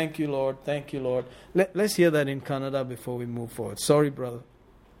minute. Thank you, Lord. Thank you, Lord. Let's hear that in Kannada before we move forward. Sorry, brother.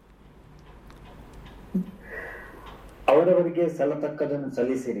 ಅವರವರಿಗೆ ಸಲ್ಲತಕ್ಕದನ್ನು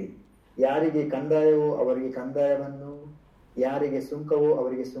ಸಲ್ಲಿಸಿರಿ. ಯಾರಿಗೆ ಕಂದಾಯವೋ ಅವರಿಗೆ ಕಂದಾಯವನ್ನು, ಯಾರಿಗೆ ಸುಂಕವೋ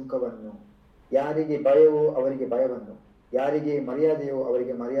ಅವರಿಗೆ ಸುಂಕವನ್ನು, ಯಾರಿಗೆ ಭಯವೋ ಅವರಿಗೆ ಭಯವನ್ನು, ಯಾರಿಗೆ ಮರ್ಯಾದೆಯೋ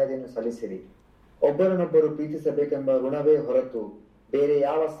ಅವರಿಗೆ ಮರ್ಯಾದೆಯನ್ನು ಸಲ್ಲಿಸಿರಿ. ಒಬ್ಬರನ್ನೊಬ್ಬರು ಪ್ರೀತಿಸಬೇಕೆಂಬ ಋಣವೇ ಹೊರತು ಬೇರೆ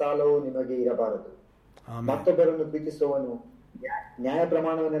ಯಾವ ಸಾಲವೂ ನಿಮಗೆ ಇರಬಾರದು. ಮತ್ತೊಬ್ಬರನ್ನು ಪ್ರೀತಿಸುವವನು ನ್ಯಾಯ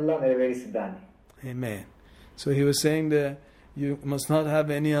ಪ್ರಮಾಣವನ್ನೆಲ್ಲ ನೆರವೇರಿಸಿದ್ದಾನೆ. Amen. So he was saying that you must not have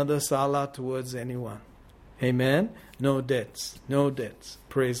any other sala towards anyone. Amen. No debts. No debts.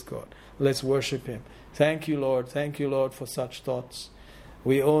 Praise God. Let's worship Him. Thank you, Lord. Thank you, Lord, for such thoughts.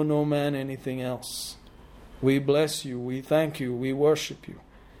 We owe no man anything else. We bless you. We thank you. We worship you.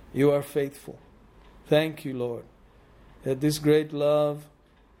 You are faithful. Thank you, Lord, that this great love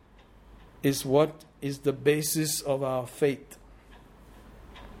is what is the basis of our faith.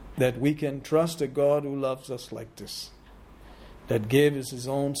 That we can trust a God who loves us like this. That gave us His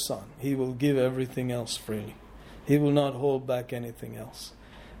own Son. He will give everything else freely. He will not hold back anything else.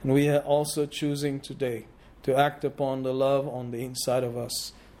 And we are also choosing today to act upon the love on the inside of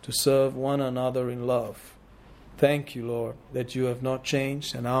us, to serve one another in love. Thank you, Lord, that you have not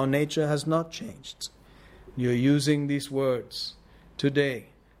changed and our nature has not changed. You're using these words today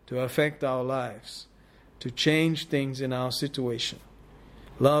to affect our lives, to change things in our situation.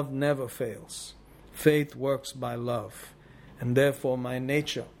 Love never fails. Faith works by love. And therefore my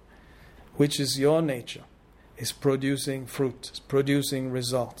nature, which is your nature, is producing fruit, is producing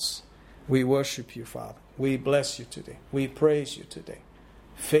results. We worship you, Father. We bless you today. We praise you today.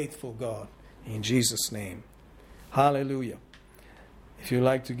 Faithful God, in Jesus' name. Hallelujah. If you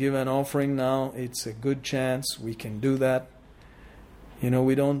like to give an offering now, it's a good chance. We can do that. You know,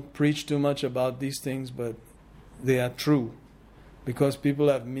 we don't preach too much about these things, but they are true. Because people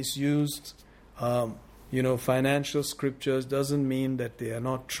have misused, financial scriptures doesn't mean that they are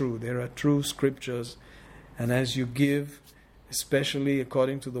not true. There are true scriptures. And as you give, especially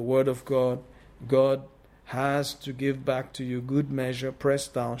according to the Word of God, God has to give back to you good measure,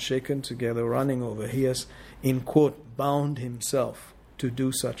 pressed down, shaken together, running over. He has, in quote, bound Himself to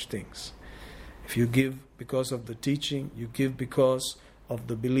do such things. If you give because of the teaching, you give because of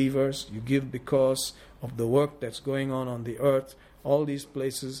the believers, you give because of the work that's going on the earth, all these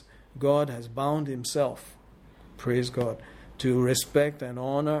places, God has bound Himself, praise God, to respect and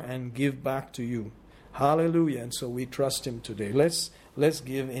honor and give back to you. Hallelujah. And so we trust Him today. Let's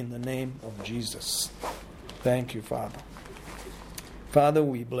give in the name of Jesus. Thank you, Father. Father,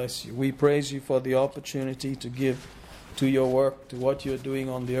 we bless you. We praise you for the opportunity to give to your work, to what you're doing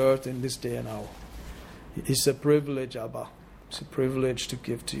on the earth in this day and hour. It's a privilege, Abba. It's a privilege to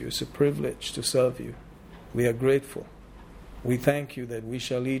give to you. It's a privilege to serve you. We are grateful. We thank you that we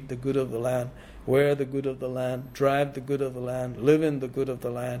shall eat the good of the land, wear the good of the land, drive the good of the land, live in the good of the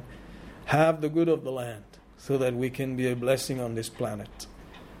land, have the good of the land, so that we can be a blessing on this planet.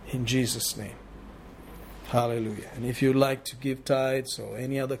 In Jesus' name. Hallelujah. And if you'd like to give tithes or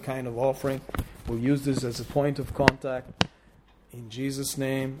any other kind of offering, we'll use this as a point of contact. In Jesus'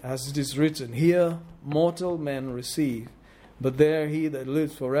 name, as it is written, here mortal men receive, but there He that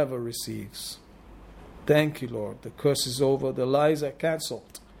lives forever receives. Thank you, Lord. The curse is over. The lies are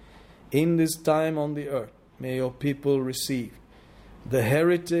cancelled. in this time on the earth, may your people receive the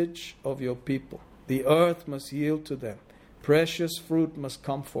heritage of your people. The earth must yield to them. Precious fruit must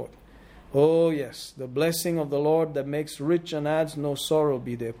come forth. Oh yes, the blessing of the Lord that makes rich and adds no sorrow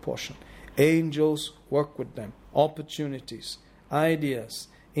be their portion. Angels work with them. Opportunities, ideas,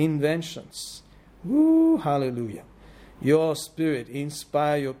 inventions. Woo, hallelujah. Your spirit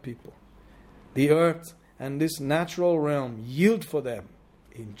inspire your people. The earth and this natural realm yield for them.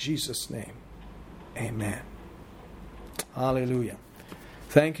 In Jesus' name. Amen. Hallelujah.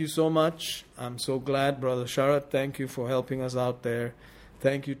 Thank you so much. I'm so glad, Brother Sharat. Thank you for helping us out there.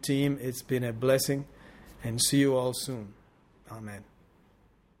 Thank you, team. It's been a blessing. And see you all soon. Amen.